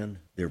they ran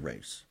their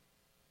race.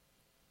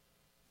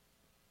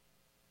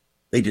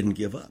 They didn't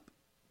give up.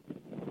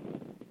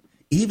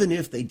 Even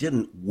if they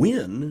didn't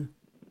win,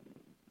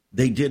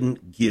 they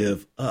didn't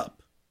give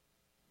up.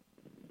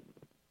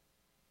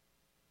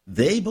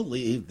 They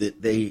believed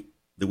that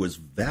there was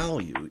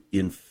value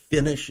in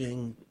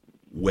finishing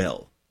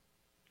well.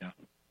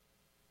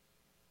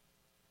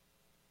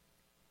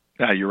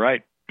 Yeah, you're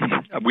right.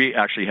 We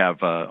actually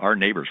have our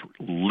neighbors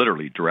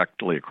literally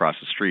directly across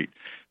the street.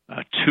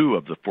 2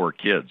 of the 4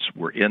 kids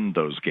were in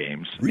those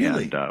games.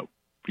 Really?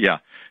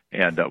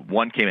 And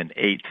one came in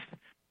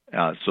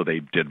 8th, so they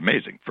did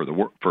amazing for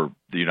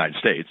the United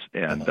States.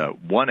 And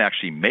one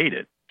actually made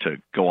it to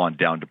go on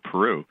down to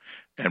Peru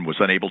and was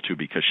unable to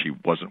because she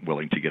wasn't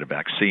willing to get a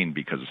vaccine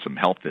because of some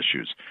health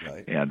issues,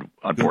 right. And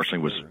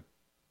unfortunately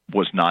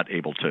was not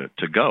able to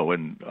go.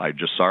 And I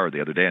just saw her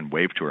the other day and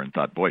waved to her and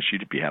thought, boy,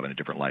 she'd be having a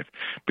different life.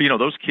 But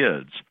those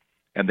kids,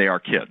 and they are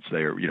kids.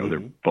 They are they're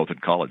both in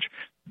college.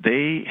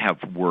 They have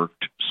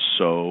worked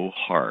so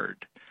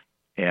hard,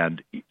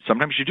 and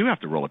sometimes you do have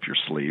to roll up your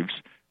sleeves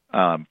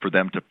for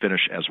them to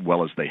finish as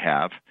well as they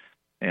have.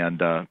 And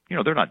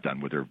they're not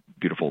done with their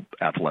beautiful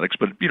athletics.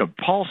 But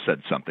Paul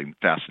said something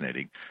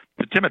fascinating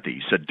to Timothy.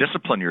 He said,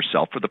 "Discipline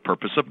yourself for the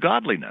purpose of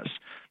godliness."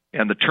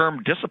 And the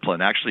term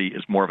discipline actually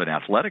is more of an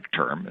athletic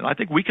term. And I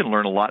think we can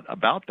learn a lot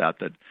about that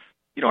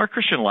our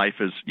Christian life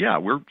is,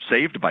 we're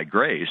saved by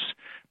grace,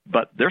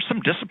 but there's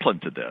some discipline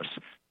to this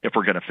if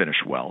we're going to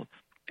finish well.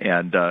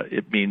 And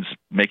it means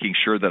making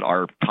sure that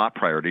our top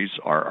priorities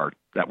are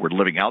that we're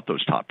living out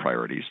those top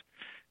priorities.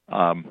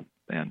 And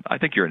I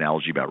think your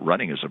analogy about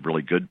running is a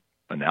really good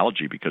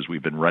analogy because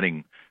we've been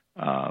running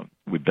a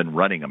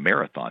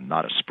marathon,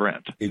 not a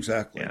sprint.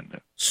 Exactly. And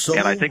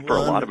I think for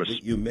a lot of us,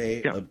 you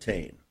may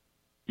obtain.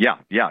 Yeah,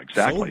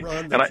 exactly. So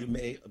run that you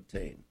may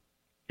obtain.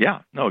 Yeah,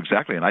 no,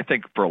 exactly. And I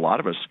think for a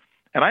lot of us,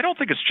 and I don't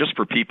think it's just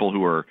for people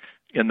who are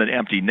in the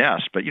empty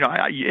nest, but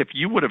if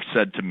you would have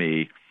said to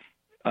me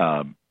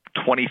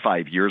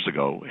 25 years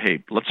ago,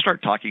 hey, let's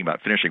start talking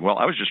about finishing well,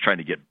 I was just trying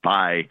to get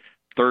by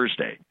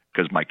Thursday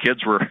because my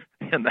kids were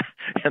in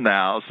the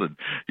house and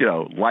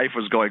life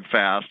was going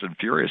fast and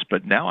furious.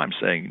 But now I'm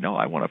saying, no,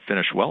 I want to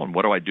finish well. And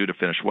what do I do to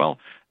finish well?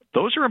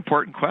 Those are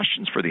important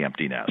questions for the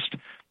empty nest.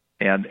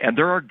 And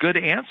there are good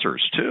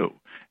answers, too.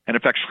 And,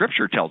 in fact,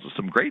 Scripture tells us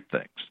some great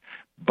things.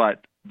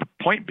 But the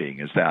point being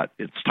is that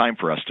it's time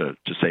for us to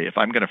say, if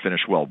I'm going to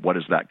finish well, what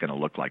is that going to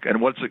look like?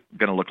 And what's it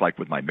going to look like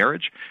with my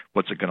marriage?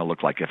 What's it going to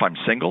look like if I'm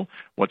single?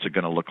 What's it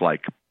going to look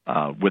like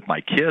with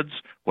my kids?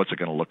 What's it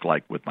going to look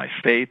like with my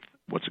faith?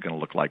 What's it going to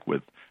look like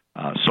with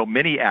so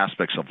many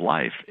aspects of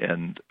life?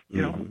 And,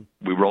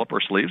 we roll up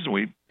our sleeves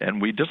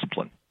and we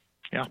discipline.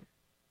 Yeah.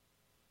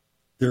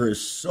 There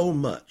is so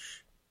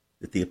much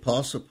that the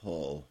Apostle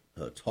Paul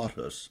taught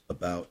us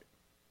about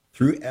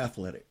through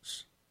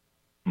athletics.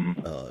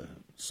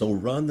 So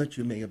run that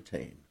you may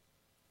obtain.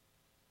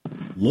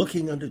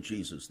 Looking unto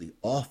Jesus, the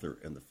author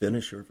and the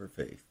finisher of our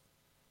faith.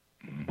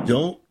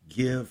 Don't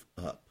give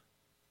up.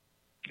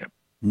 Yep.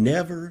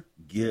 Never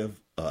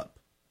give up.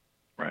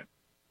 Right.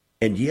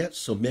 And yet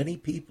so many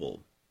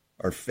people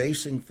are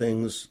facing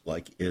things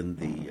like in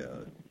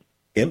the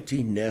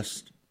empty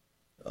nest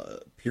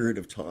period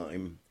of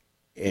time,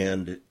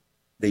 and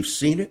they've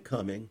seen it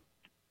coming.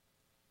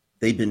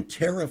 They've been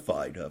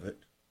terrified of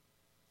it,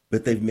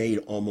 but they've made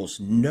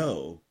almost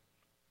no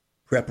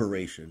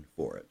preparation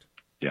for it.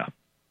 Yeah.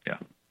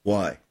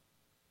 Why?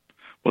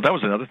 Well, that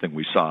was another thing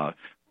we saw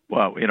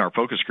in our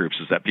focus groups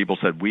is that people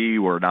said we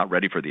were not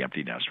ready for the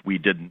empty nest. We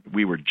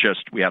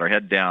had our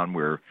head down.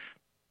 We're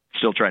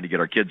still trying to get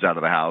our kids out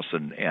of the house,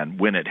 and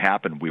when it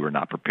happened, we were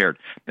not prepared.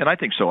 And I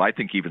think so. I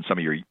think even some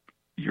of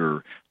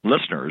your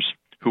listeners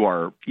who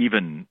are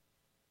even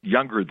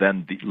younger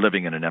than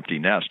living in an empty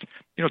nest,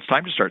 it's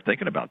time to start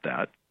thinking about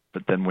that.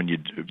 But then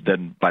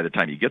then by the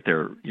time you get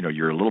there,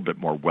 you're a little bit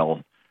more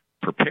well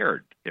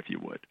prepared, if you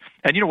would.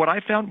 And what I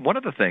found, one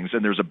of the things,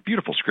 and there's a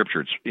beautiful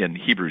scripture, it's in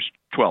Hebrews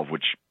 12,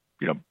 which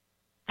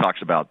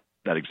talks about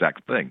that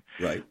exact thing.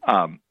 Right.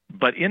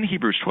 But in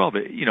Hebrews 12,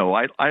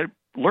 I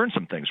learned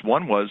some things.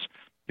 One was,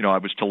 I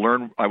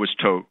was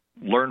to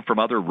learn from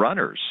other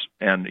runners,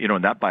 and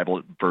in that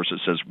Bible verse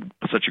it says,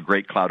 "Such a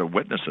great cloud of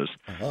witnesses."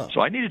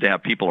 So I needed to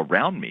have people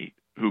around me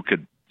who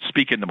could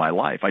speak into my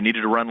life. I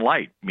needed to run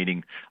light,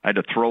 meaning I had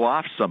to throw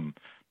off some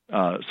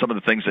of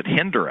the things that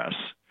hinder us.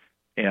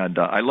 And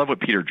I love what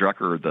Peter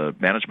Drucker, the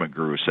management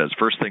guru, says: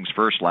 first things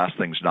first, last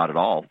things not at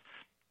all.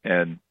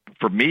 And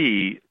for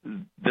me,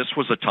 this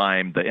was a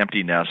time, the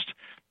empty nest,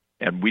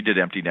 and we did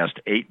empty nest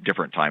 8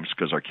 different times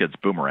because our kids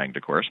boomeranged,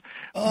 of course.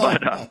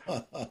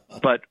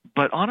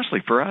 But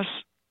honestly, for us,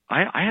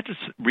 I had to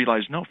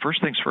realize, no,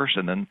 first things first,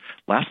 and then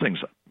last things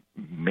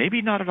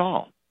maybe not at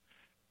all.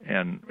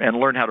 And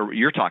learn how to.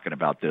 You're talking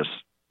about this.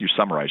 You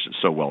summarized it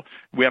so well.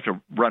 We have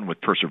to run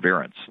with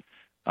perseverance.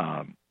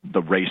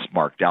 The race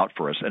marked out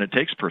for us, and it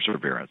takes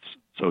perseverance.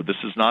 So this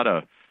is not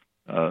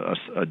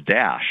a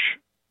dash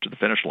to the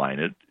finish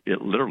line.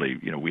 It literally,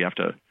 we have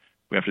to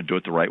do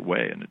it the right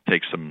way, and it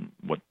takes some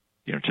what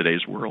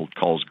today's world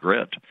calls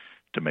grit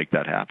to make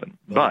that happen.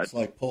 But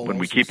like when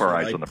we keep our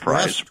eyes on the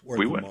prize,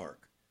 we win.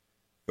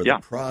 for the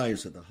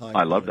prize of the high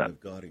calling of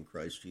God in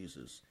Christ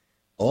Jesus.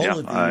 All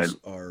of these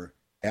are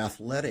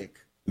athletic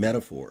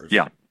metaphors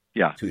to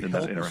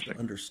help us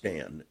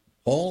understand.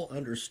 Paul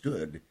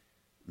understood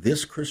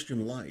this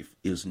Christian life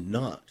is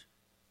not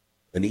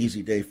an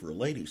easy day for a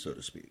lady, so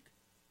to speak.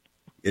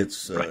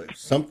 It's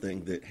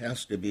something that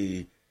has to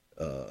be,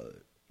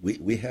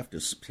 we have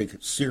to take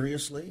it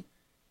seriously.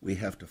 We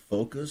have to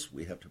focus.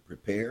 We have to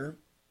prepare.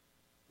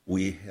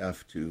 We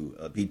have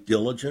to be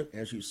diligent,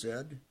 as you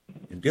said,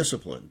 and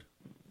disciplined.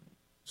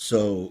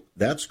 So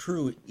that's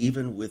true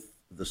even with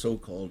the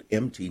so-called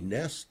empty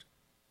nest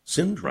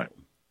syndrome. Right.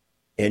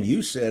 And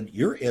you said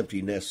your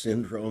empty nest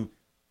syndrome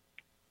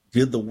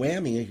did the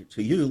whammy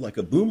to you like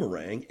a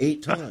boomerang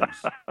 8 times.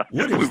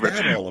 What is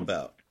that all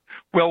about?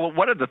 Well,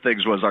 one of the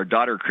things was our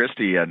daughter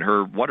Christy and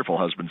her wonderful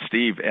husband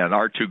Steve and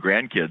our 2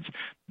 grandkids.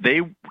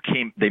 They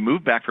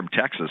moved back from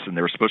Texas, and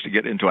they were supposed to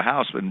get into a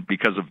house, and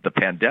because of the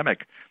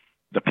pandemic,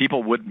 the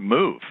people wouldn't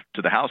move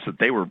to the house that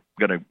they were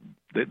going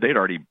to. They'd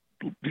already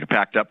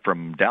packed up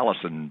from Dallas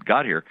and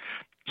got here.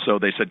 So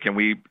they said, "Can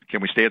we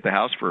stay at the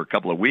house for a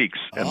couple of weeks?"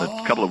 And the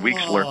couple of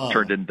weeks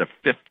turned into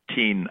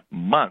 15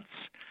 months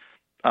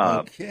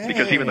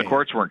because even the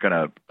courts weren't going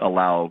to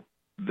allow.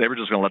 They were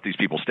just going to let these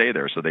people stay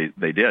there, so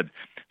they did.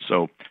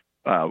 So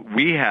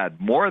we had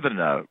more than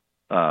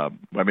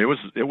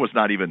it was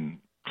not even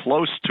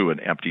close to an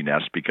empty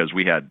nest because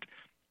we had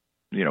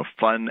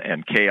fun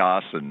and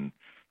chaos and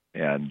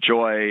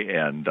joy,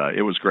 and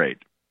it was great.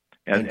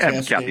 And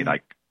Kathy and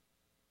I,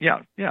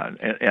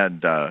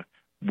 and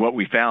what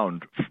we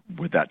found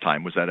with that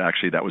time was that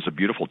actually that was a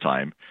beautiful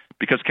time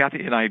because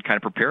Kathy and I had kind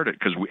of prepared it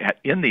because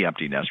in the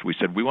empty nest we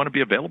said we want to be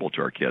available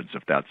to our kids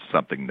if that's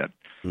something that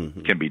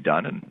can be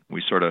done, and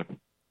we sort of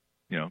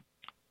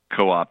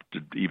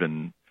co-opted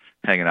even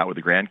hanging out with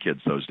the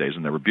grandkids those days,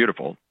 and they were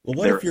beautiful. Well,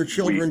 what if your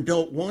children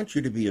don't want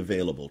you to be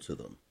available to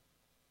them?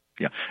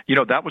 Yeah.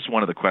 That was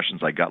one of the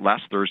questions I got.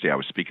 Last Thursday I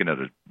was speaking at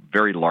a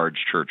very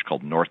large church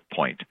called North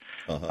Point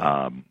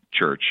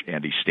Church,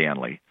 Andy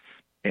Stanley.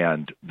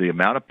 And the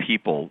amount of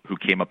people who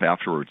came up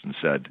afterwards and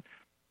said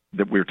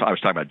that I was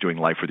talking about doing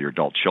life with your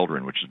adult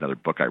children, which is another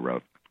book I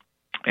wrote.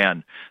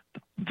 And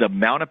the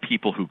amount of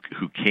people who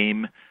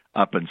came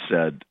up and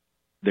said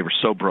they were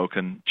so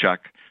broken,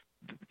 Chuck,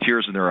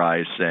 tears in their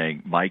eyes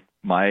saying, my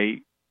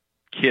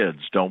kids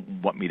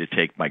don't want me to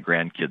take my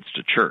grandkids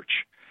to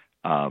church.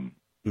 And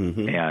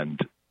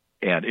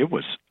it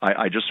was,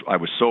 I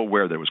was so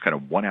aware that it was kind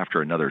of one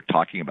after another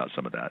talking about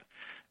some of that.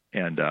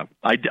 And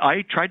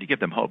I tried to give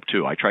them hope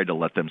too. I tried to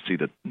let them see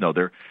that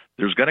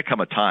there's going to come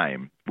a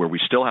time where we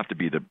still have to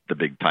be the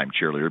big time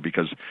cheerleader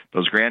because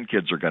those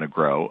grandkids are going to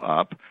grow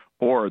up,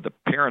 or the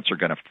parents are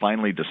going to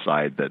finally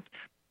decide that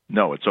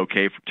no, it's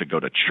okay to go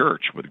to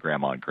church with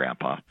grandma and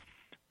grandpa.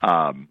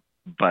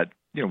 But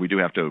we do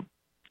have to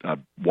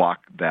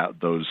walk that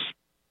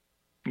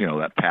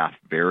path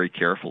very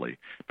carefully.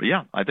 But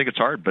yeah, I think it's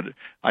hard. But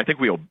I think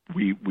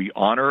we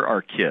honor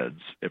our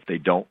kids if they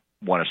don't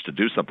want us to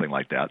do something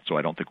like that. So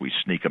I don't think we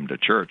sneak them to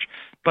church.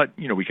 But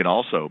we can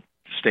also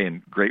stay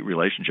in great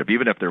relationship,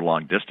 even if they're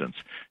long distance.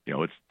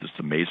 It's this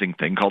amazing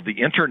thing called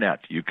the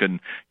internet. You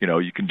can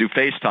do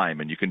FaceTime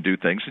and you can do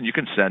things and you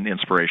can send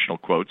inspirational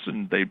quotes.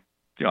 And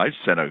I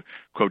sent a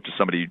quote to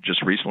somebody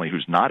just recently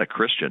who's not a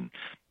Christian,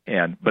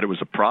 but it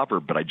was a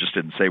proverb, but I just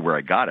didn't say where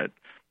I got it.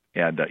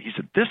 And he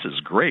said, "This is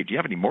great. Do you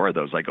have any more of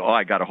those?" I go, "Oh,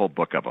 I got a whole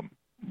book of them.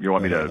 You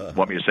want me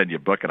to send you a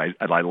book?" And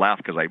I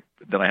laughed because I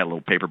had a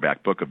little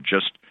paperback book of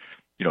just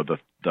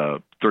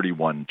the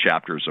 31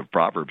 chapters of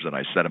Proverbs, and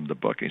I sent him the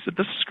book. And he said,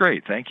 "This is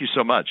great. Thank you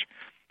so much."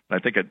 And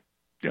I think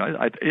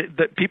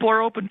that people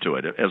are open to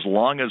it as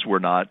long as we're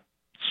not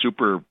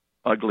super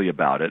ugly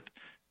about it,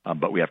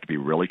 but we have to be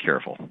really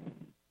careful.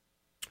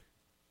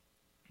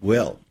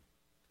 Well,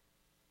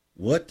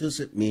 what does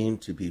it mean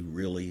to be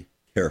really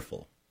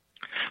careful?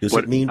 Does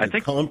it mean to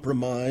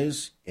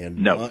compromise and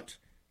not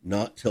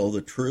tell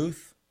the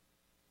truth?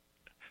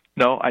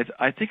 No,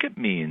 I think it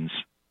means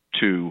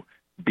to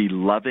be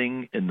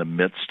loving in the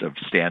midst of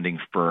standing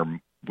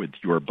firm with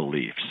your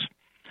beliefs.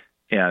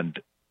 And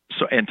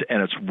so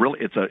it's really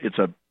it's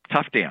a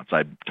tough dance.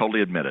 I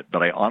totally admit it,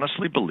 but I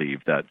honestly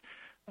believe that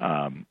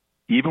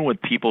even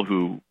with people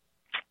who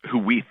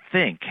we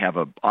think have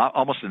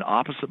almost an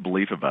opposite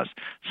belief of us,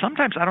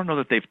 sometimes I don't know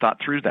that they've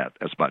thought through that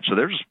as much. So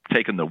they're just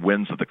taking the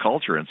winds of the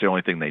culture, and it's the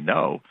only thing they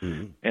know.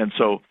 Mm-hmm. And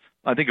so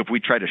I think if we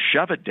try to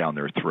shove it down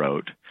their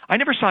throat, I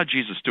never saw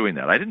Jesus doing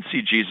that. I didn't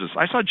see Jesus.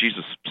 I saw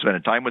Jesus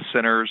spending time with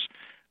sinners.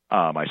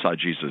 I saw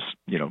Jesus,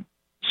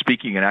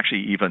 speaking and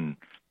actually even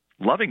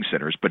loving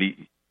sinners, but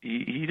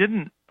he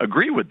didn't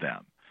agree with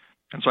them.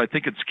 And so I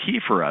think it's key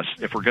for us,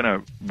 if we're going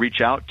to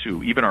reach out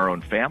to even our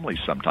own families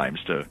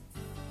sometimes, to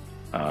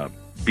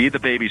be the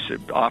babysit,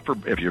 offer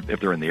if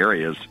they're in the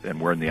areas and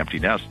we're in the empty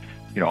nest,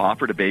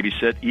 offer to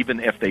babysit even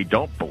if they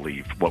don't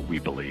believe what we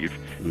believe.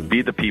 Mm-hmm.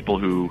 Be the people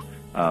who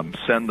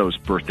send those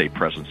birthday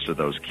presents to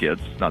those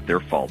kids. It's not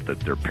their fault that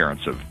their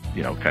parents have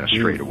kind of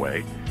strayed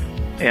away,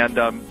 and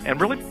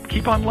really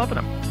keep on loving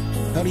them.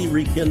 How do you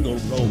rekindle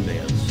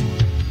romance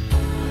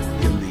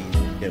in the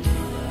empty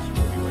nest?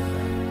 We'll be right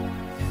back.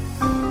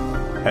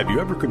 Have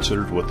you ever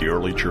considered what the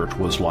early church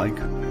was like?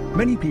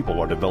 Many people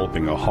are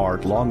developing a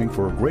heart longing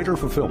for greater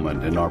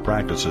fulfillment in our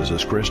practices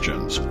as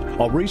Christians.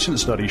 A recent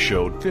study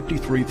showed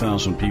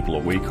 53,000 people a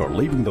week are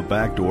leaving the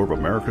back door of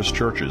America's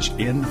churches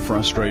in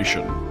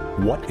frustration.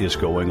 What is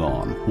going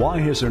on? Why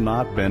has there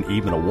not been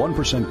even a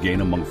 1%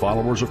 gain among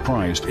followers of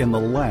Christ in the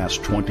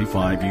last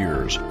 25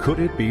 years? Could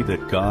it be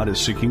that God is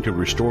seeking to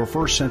restore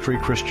first century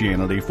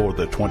Christianity for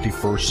the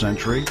 21st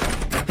century?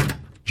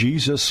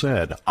 Jesus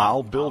said,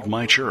 "I'll build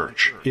my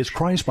church." Is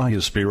Christ by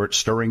His Spirit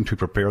stirring to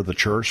prepare the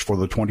church for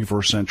the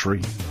 21st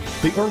century?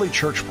 The early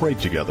church prayed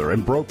together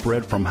and broke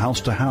bread from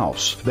house to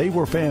house. They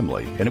were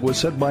family, and it was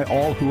said by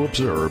all who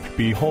observed,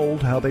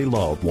 "Behold how they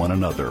love one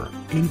another."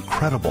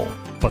 Incredible.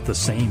 But the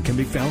same can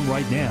be found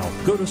right now.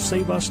 Go to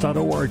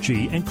saveus.org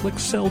and click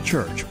Cell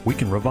Church. We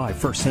can revive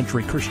first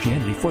century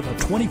Christianity for the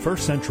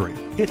 21st century.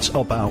 It's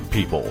about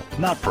people,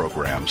 not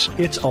programs.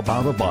 It's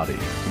about a body,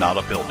 not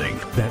a building.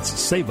 That's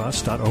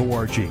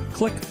saveus.org.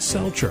 Click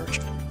Cell Church.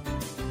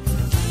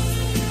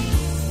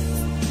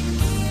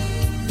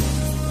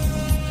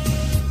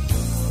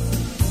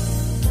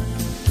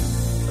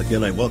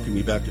 Again, I welcome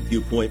you back to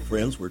Viewpoint,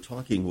 friends. We're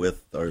talking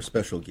with our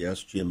special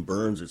guest, Jim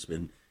Burns. It's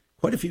been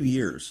quite a few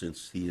years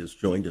since he has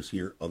joined us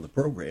here on the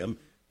program,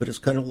 but it's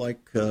kind of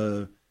like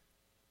a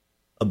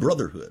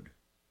brotherhood,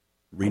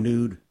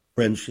 renewed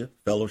friendship,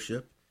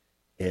 fellowship,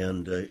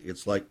 and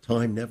it's like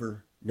time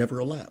never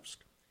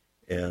elapsed.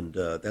 And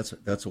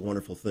that's a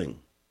wonderful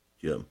thing,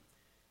 Jim.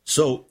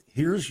 So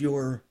here's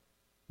your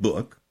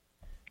book,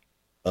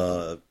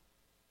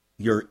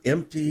 Your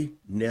Empty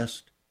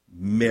Nest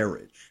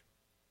Marriage,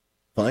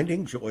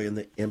 Finding Joy in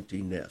the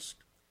Empty Nest.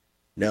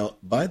 Now,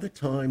 by the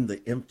time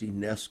the empty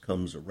nest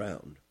comes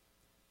around,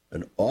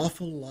 an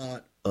awful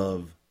lot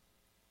of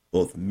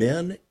both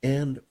men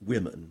and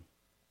women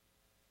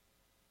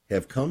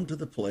have come to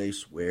the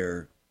place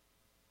where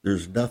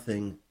there's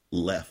nothing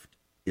left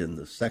in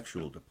the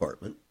sexual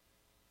department,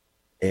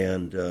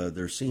 and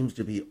there seems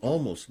to be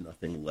almost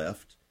nothing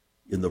left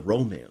in the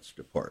romance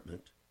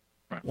department.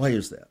 Right. Why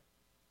is that?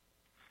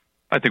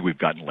 I think we've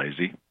gotten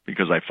lazy,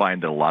 because I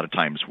find that a lot of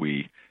times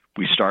we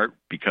start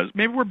because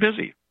maybe we're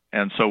busy.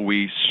 And so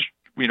we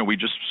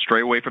just stray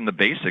away from the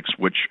basics,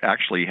 which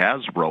actually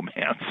has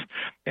romance.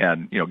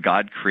 And,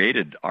 God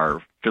created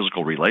our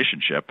physical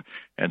relationship.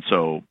 And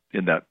so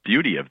in that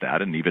beauty of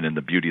that, and even in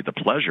the beauty of the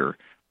pleasure,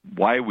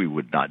 why we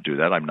would not do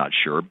that, I'm not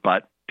sure,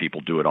 but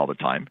people do it all the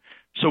time.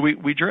 So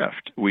we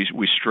drift. We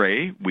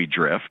stray, we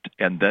drift,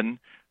 and then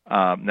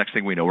next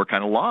thing we know, we're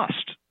kind of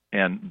lost.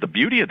 And the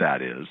beauty of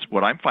that is,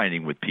 what I'm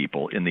finding with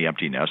people in the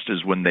empty nest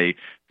is when they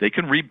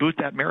can reboot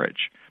that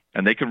marriage.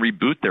 And they can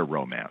reboot their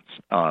romance.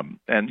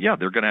 And yeah,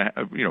 they're going to,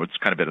 it's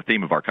kind of been a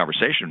theme of our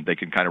conversation. They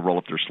can kind of roll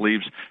up their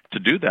sleeves to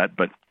do that.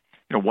 But,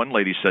 one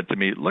lady said to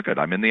me, "Look,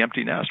 I'm in the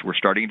empty nest. We're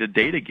starting to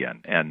date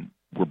again, and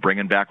we're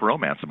bringing back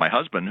romance." And my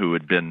husband, who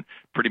had been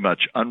pretty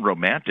much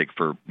unromantic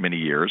for many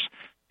years,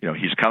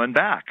 he's coming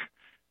back.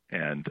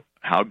 And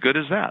how good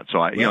is that? So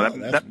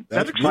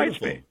that excites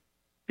beautiful. me.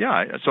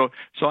 Yeah. So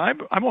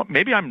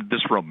maybe I'm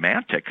this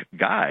romantic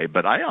guy,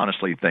 but I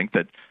honestly think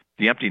that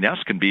the empty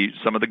nest can be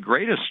some of the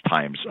greatest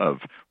times of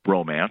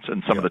romance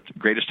and some of the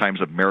greatest times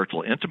of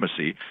marital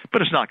intimacy,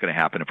 but it's not going to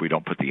happen if we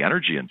don't put the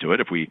energy into it.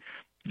 If we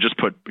just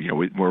put,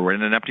 we're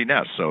in an empty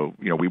nest, so,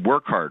 we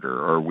work harder,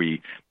 or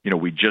we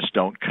just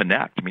don't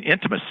connect. I mean,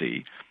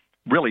 intimacy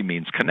really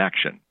means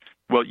connection.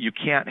 Well, you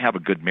can't have a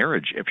good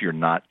marriage if you're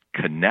not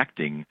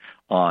connecting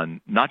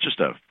on not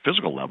just a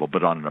physical level,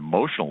 but on an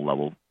emotional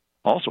level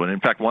also. And in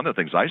fact, one of the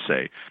things I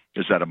say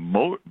is that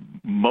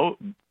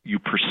you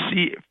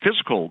perceive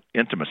physical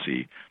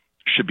intimacy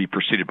should be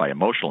preceded by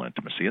emotional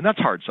intimacy, and that's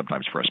hard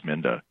sometimes for us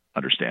men to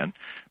understand.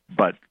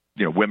 But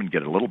women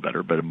get it a little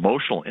better. But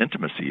emotional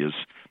intimacy is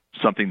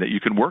something that you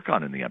can work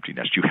on in the empty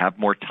nest. You have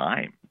more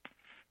time.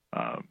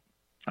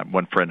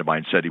 One friend of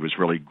mine said he was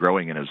really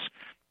growing in his.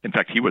 In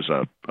fact, he was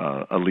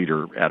a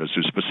leader at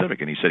Azusa Pacific,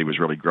 and he said he was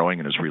really growing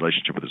in his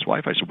relationship with his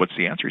wife. I said, "What's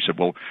the answer?" He said,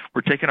 "Well,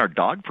 we're taking our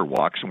dog for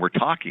walks, and we're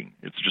talking.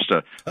 It's just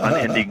an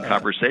unending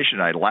conversation."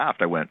 I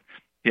laughed. I went,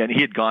 yeah, and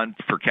he had gone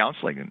for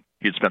counseling, and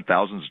he had spent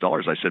thousands of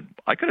dollars. I said,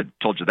 "I could have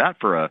told you that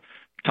for a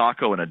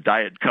taco and a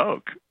Diet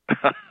Coke."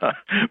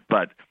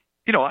 But,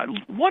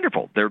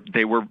 wonderful.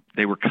 They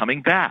were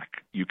coming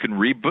back. You can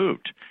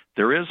reboot.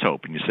 There is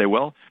hope. And you say,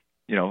 well,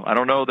 I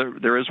don't know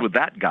there is with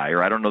that guy,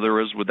 or I don't know there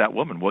is with that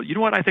woman. Well, you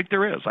know what? I think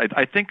there is.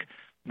 I think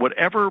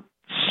whatever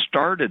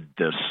started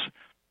this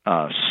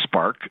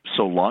spark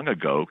so long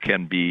ago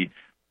can be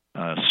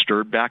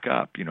stirred back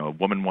up. A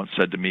woman once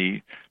said to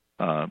me,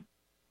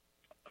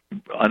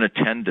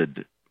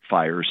 unattended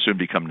fires soon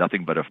become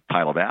nothing but a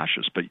pile of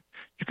ashes, but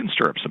you can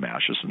stir up some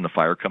ashes and the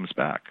fire comes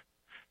back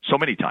so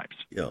many times.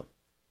 Yeah.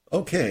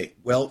 Okay.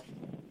 Well,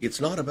 it's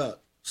not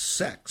about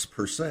sex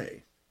per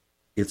se.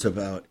 It's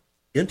about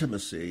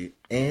intimacy,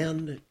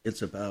 and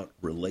it's about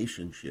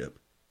relationship.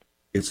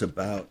 It's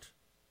about,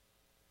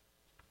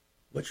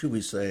 what should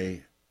we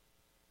say,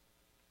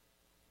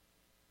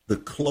 the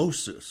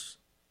closeness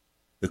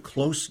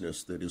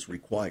that is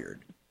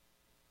required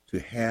to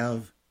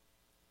have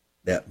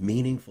that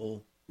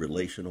meaningful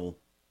relational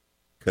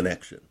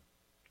connection.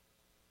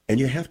 And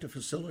you have to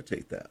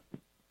facilitate that.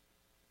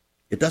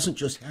 It doesn't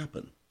just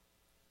happen.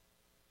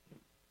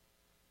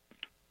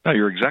 No,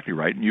 you're exactly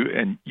right.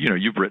 And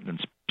you've written and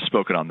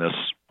spoken on this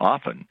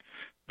often,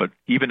 but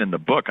even in the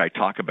book, I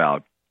talk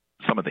about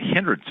some of the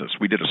hindrances.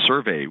 We did a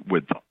survey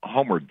with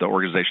Homeward, the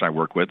organization I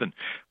work with, and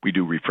we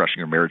do Refreshing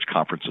Your Marriage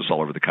conferences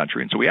all over the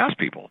country. And so we asked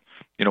people,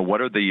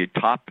 what are the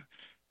top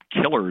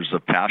killers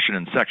of passion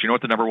and sex? You know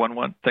what the number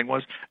one thing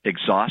was?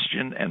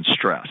 Exhaustion and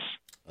stress.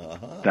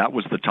 Uh-huh. That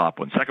was the top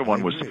one. Second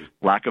one was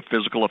lack of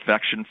physical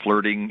affection,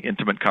 flirting,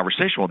 intimate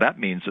conversation. Well, that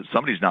means that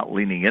somebody's not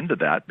leaning into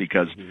that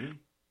because,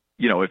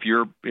 if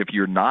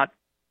you're not,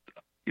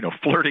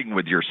 flirting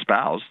with your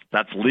spouse,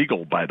 that's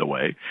legal, by the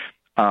way.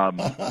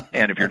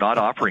 And if you're not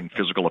offering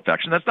physical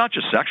affection, that's not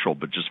just sexual,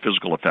 but just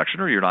physical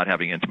affection, or you're not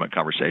having intimate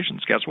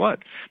conversations, guess what?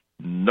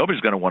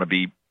 Nobody's going to want to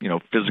be,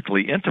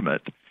 physically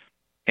intimate.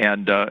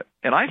 And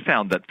I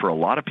found that for a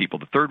lot of people,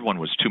 the third one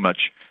was too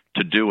much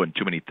to do and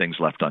too many things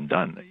left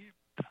undone.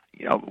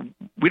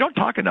 We don't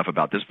talk enough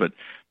about this, but,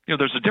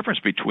 there's a difference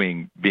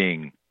between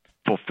being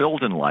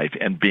fulfilled in life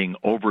and being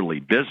overly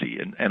busy.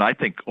 And I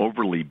think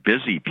overly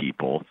busy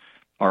people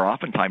are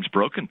oftentimes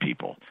broken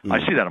people.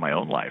 I see that in my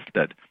own life,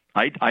 that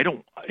I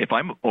don't, if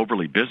I'm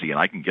overly busy and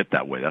I can get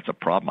that way, that's a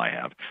problem I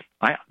have.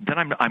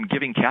 Then I'm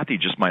giving Kathy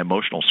just my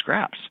emotional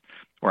scraps,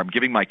 or I'm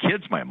giving my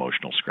kids my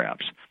emotional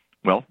scraps.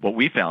 Well, what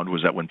we found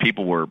was that when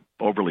people were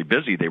overly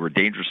busy, they were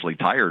dangerously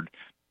tired.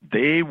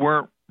 They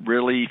weren't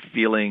really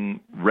feeling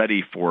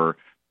ready for,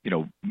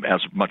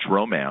 as much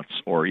romance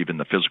or even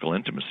the physical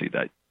intimacy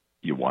that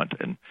you want.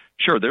 And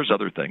sure, there's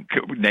other things,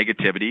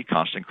 negativity,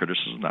 constant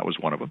criticism, that was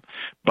one of them.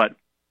 But,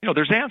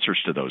 there's answers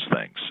to those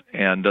things,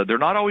 and they're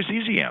not always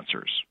easy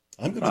answers.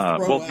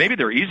 Maybe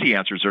they're easy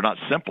answers. They're not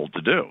simple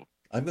to do.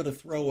 I'm going to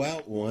throw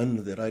out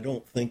one that I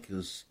don't think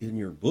is in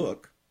your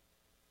book,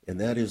 and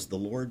that is the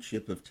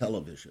lordship of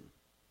television.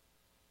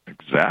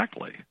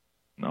 Exactly.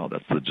 No,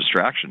 that's the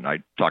distraction. I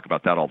talk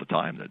about that all the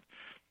time, that,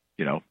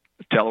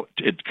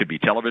 it could be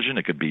television,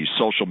 it could be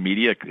social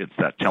media, it's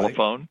that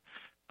telephone.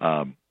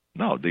 Right.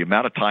 No, the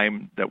amount of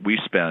time that we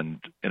spend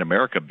in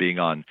America being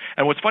on,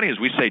 and what's funny is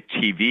we say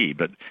TV,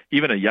 but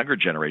even a younger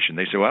generation,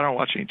 they say, well, I don't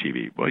watch any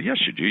TV. Well, yes,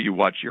 you do.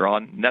 You're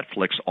on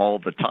Netflix all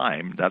the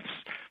time. That's,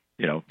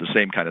 the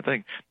same kind of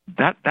thing.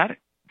 That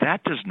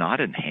does not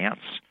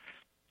enhance,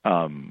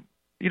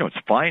 it's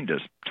fine to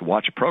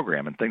watch a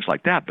program and things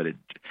like that, but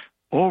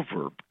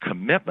over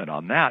commitment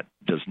on that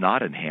does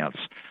not enhance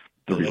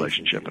the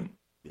relationship. And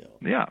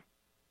yeah.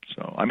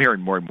 So I'm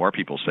hearing more and more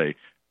people say,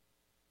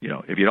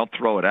 if you don't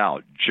throw it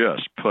out,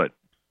 just put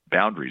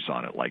boundaries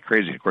on it like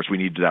crazy. Of course, we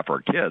need to do that for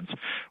our kids,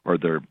 or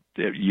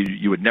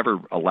you would never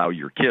allow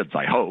your kids,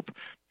 I hope,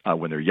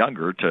 when they're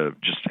younger, to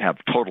just have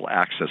total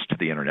access to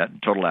the internet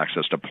and total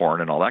access to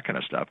porn and all that kind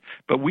of stuff.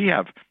 But we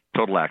have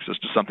total access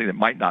to something that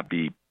might not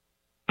be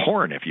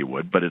porn, if you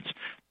would, but it's,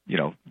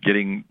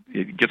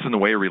 it gets in the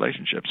way of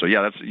relationships. So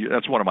yeah,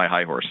 that's one of my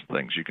high horse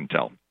things, you can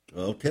tell.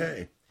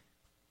 Okay.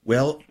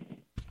 Well,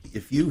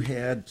 if you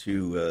had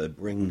to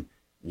bring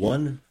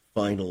one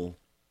final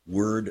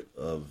word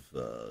of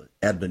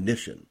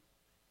admonition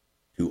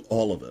to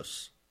all of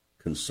us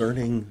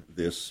concerning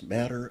this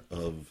matter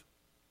of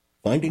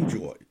finding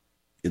joy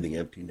in the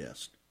empty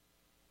nest,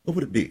 what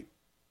would it be?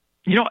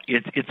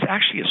 It's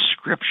actually a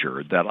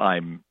scripture that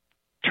I'm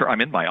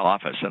in my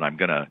office, and I'm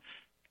going to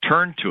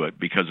turn to it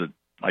because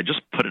I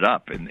just put it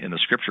up in the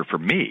scripture for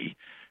me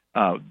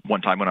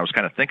one time when I was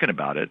kind of thinking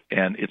about it,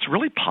 and it's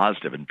really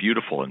positive and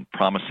beautiful and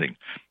promising.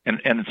 And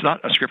it's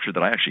not a scripture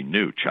that I actually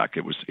knew, Chuck.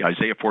 It was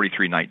Isaiah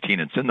 43:19.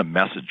 It's in the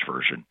Message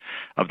version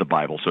of the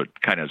Bible, so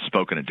it kind of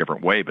spoke in a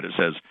different way, but it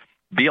says,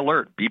 "Be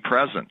alert, be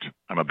present.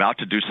 I'm about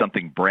to do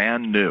something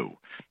brand new.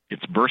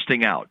 It's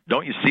bursting out.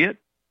 Don't you see it?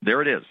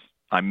 There it is.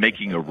 I'm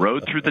making a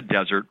road through the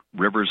desert,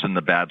 rivers in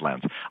the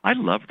Badlands." I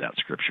love that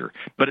scripture,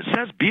 but it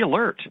says, be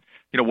alert.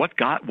 What's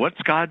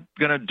God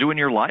going to do in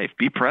your life?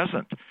 Be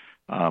present.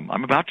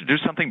 I'm about to do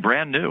something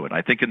brand new. And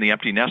I think in the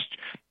empty nest,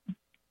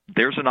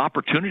 there's an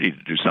opportunity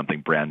to do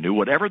something brand new,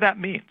 whatever that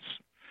means.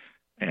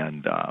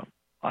 And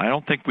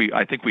I think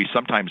we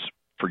sometimes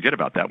forget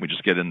about that. We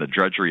just get in the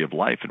drudgery of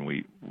life, and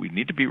we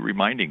need to be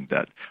reminding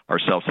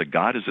ourselves that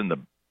God is in the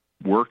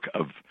work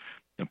of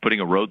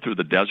putting a road through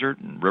the desert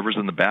and rivers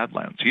in the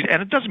Badlands.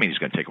 And it doesn't mean he's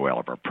going to take away all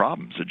of our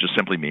problems. It just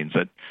simply means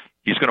that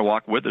he's going to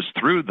walk with us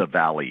through the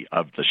valley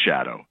of the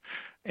shadow.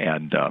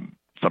 And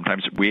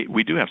sometimes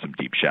we do have some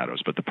deep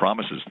shadows, but the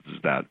promise is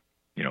that,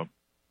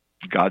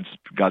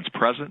 God's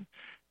present,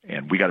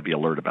 and we got to be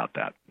alert about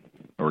that,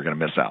 or we're going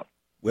to miss out.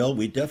 Well,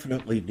 we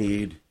definitely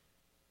need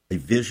a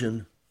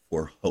vision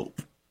for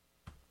hope.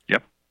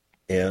 Yep.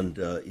 And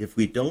if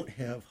we don't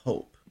have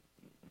hope,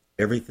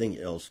 everything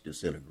else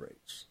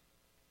disintegrates.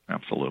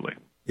 Absolutely.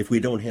 If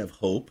we don't have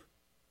hope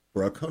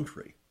for our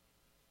country,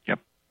 yep,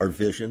 our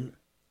vision,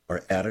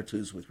 our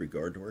attitudes with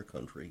regard to our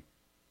country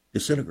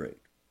disintegrate.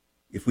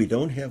 If we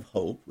don't have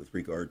hope with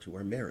regard to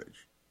our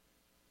marriage,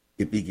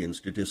 it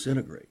begins to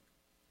disintegrate.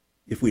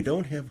 If we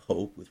don't have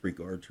hope with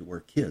regard to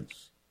our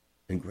kids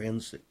and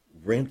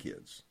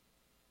grandkids,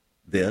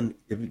 then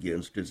it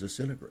begins to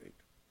disintegrate.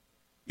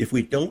 If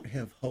we don't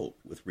have hope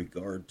with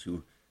regard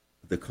to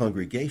the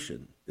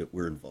congregation that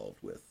we're involved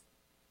with,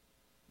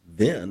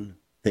 then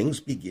things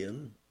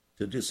begin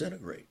to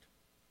disintegrate.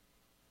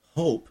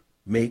 Hope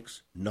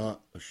makes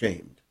not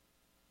ashamed.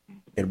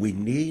 And we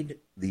need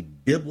the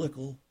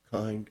biblical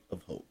kind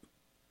of hope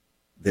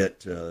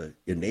that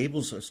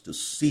enables us to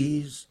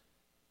seize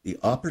the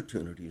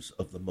opportunities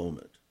of the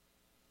moment,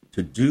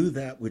 to do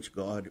that which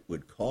God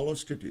would call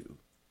us to do,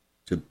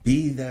 to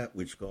be that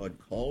which God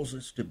calls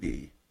us to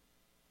be,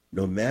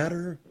 no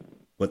matter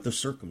what the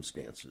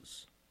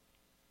circumstances.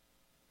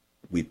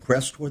 We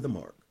press toward the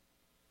mark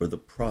for the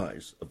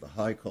prize of the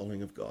high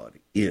calling of God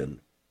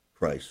in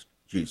Christ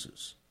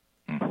Jesus.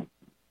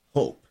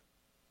 Hope.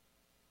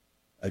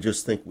 I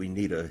just think we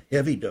need a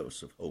heavy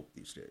dose of hope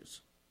these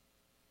days.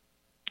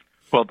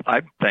 Well,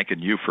 I'm thanking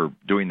you for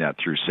doing that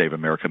through Save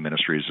America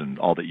Ministries and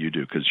all that you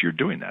do, because you're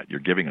doing that. You're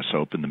giving us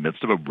hope in the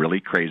midst of a really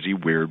crazy,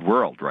 weird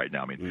world right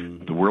now. I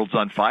mean, the world's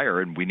on fire,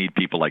 and we need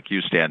people like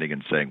you standing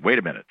and saying, wait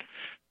a minute,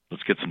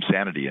 let's get some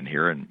sanity in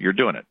here, and you're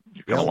doing it.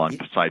 You're coming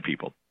alongside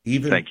people.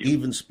 Thank you.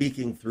 Even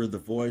speaking through the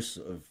voice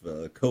of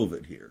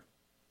COVID here.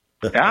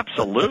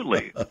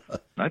 Absolutely.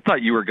 I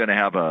thought you were going to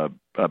have a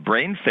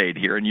brain fade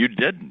here, and you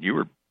didn't. You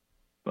were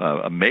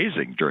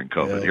amazing during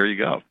COVID. Yeah, here you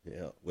go.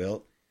 Yeah,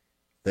 well,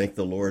 thank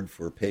the Lord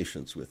for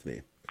patience with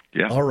me.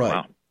 Yeah. All right.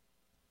 Wow.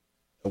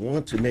 I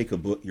want to make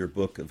your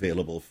book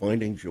available,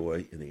 Finding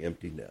Joy in the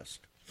Empty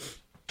Nest.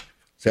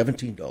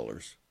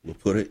 $17. We'll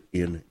put it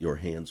in your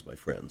hands, my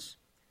friends.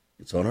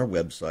 It's on our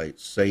website,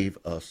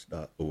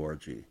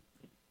 saveus.org.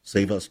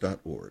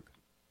 Saveus.org.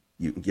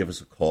 You can give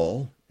us a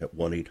call at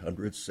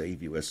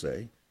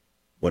 1-800-SAVE-USA,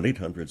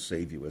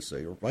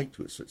 1-800-SAVE-USA, or write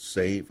to us at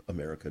Save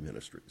America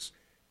Ministries.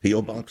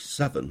 P.O. Box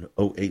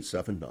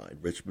 70879,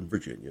 Richmond,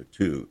 Virginia,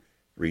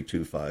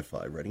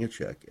 23255. Writing a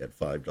check at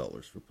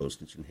 $5 for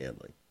postage and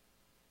handling.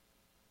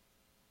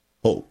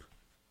 Hope.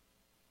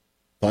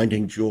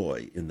 Finding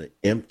joy in the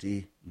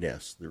empty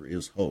nest. There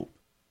is hope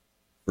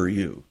for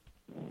you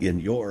in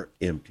your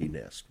empty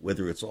nest,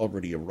 whether it's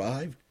already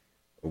arrived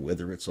or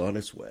whether it's on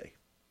its way.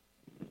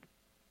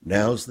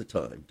 Now's the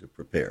time to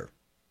prepare.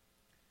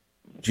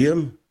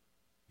 Jim,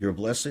 your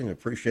blessing,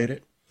 appreciate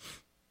it.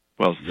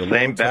 Well, your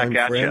same back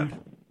at friend, you.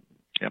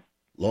 Yep.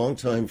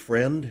 Longtime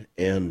friend,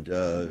 and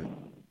what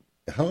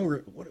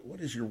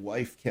is your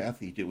wife,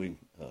 Kathy, doing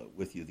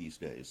with you these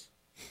days?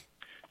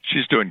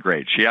 She's doing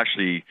great. She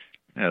actually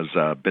has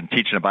been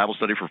teaching a Bible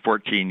study for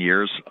 14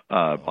 years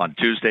on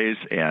Tuesdays,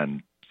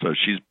 and so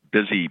she's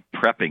busy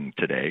prepping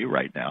today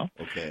right now.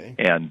 Okay.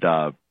 And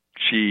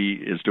she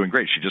is doing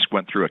great. She just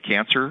went through a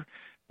cancer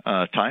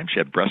time. She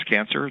had breast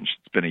cancer, and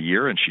it's been a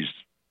year, and she's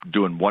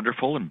doing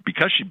wonderful. And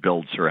because she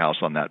builds her house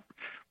on that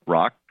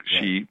rock,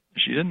 she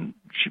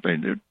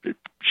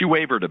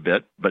wavered a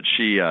bit, but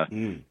she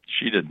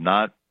did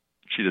not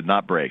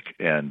break,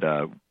 and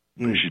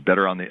she's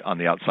better on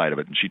the outside of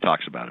it, and she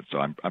talks about it. So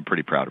I'm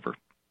pretty proud of her.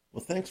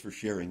 Well, thanks for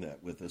sharing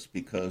that with us,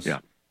 because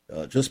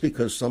just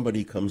because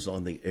somebody comes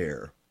on the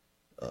air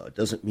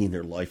doesn't mean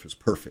their life is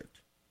perfect.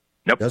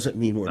 Nope. Doesn't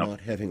mean we're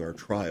not having our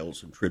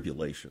trials and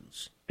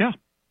tribulations. Yeah.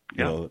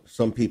 You know,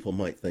 some people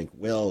might think,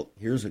 well,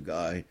 here's a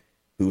guy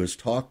who has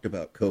talked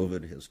about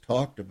COVID, has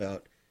talked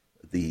about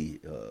the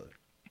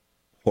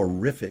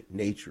horrific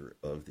nature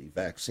of the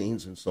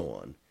vaccines and so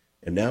on,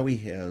 and now he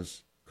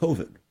has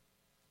COVID.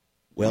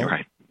 Well,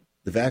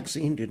 the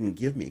vaccine didn't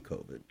give me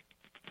COVID.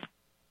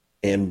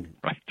 And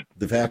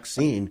the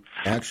vaccine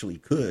actually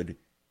could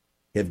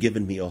have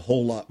given me a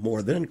whole lot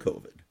more than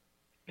COVID.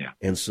 Yeah.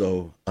 And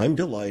so I'm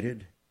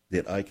delighted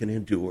that I can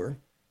endure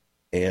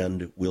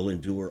and will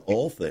endure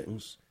all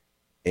things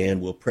and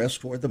will press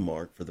toward the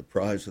mark for the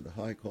prize of the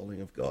high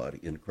calling of God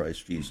in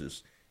Christ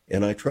Jesus.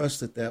 And I trust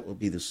that that will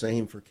be the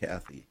same for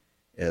Kathy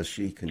as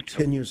she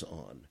continues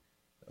on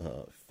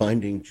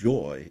finding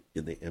joy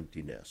in the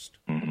empty nest.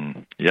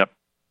 Mm-hmm. Yep.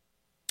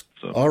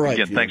 So, all right,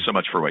 again, Jim. Thanks so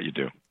much for what you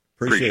do.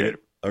 Appreciate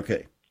it.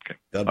 Okay.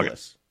 God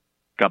bless.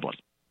 God bless.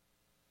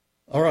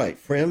 All right,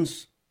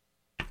 friends.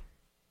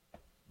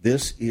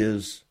 This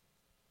is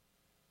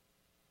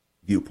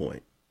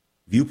Viewpoint.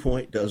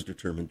 Viewpoint does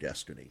determine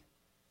destiny.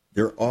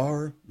 There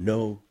are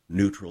no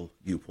neutral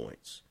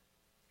viewpoints.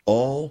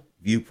 All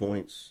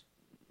viewpoints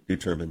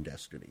determine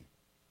destiny.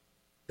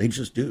 They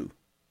just do.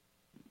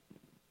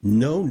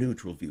 No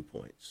neutral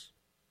viewpoints.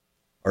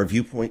 Our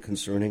viewpoint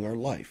concerning our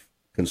life,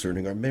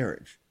 concerning our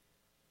marriage,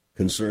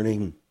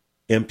 concerning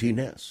empty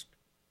nest,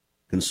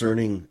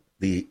 concerning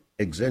the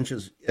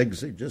exigencies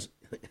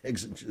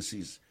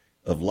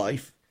of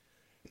life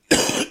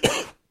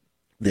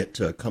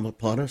that come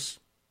upon us,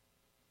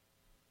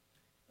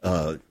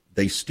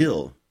 they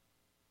still,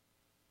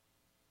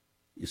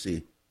 you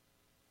see,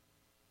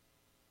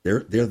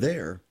 they're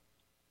there.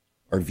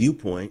 Our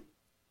viewpoint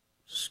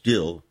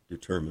still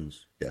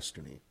determines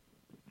destiny.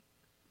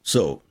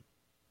 So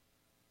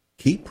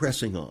keep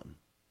pressing on.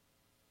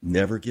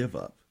 Never give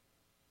up.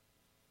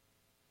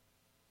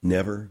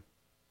 Never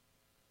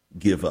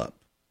give up.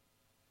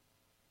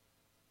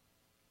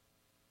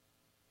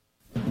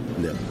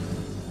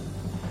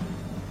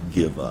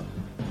 give up.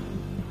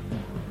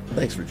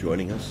 Thanks for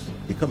joining us.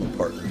 Become a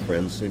partner,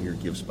 friend. Send your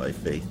gifts by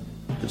faith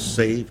to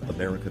Save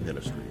America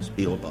Ministries,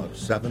 P.O. Box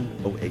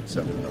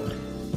 70879.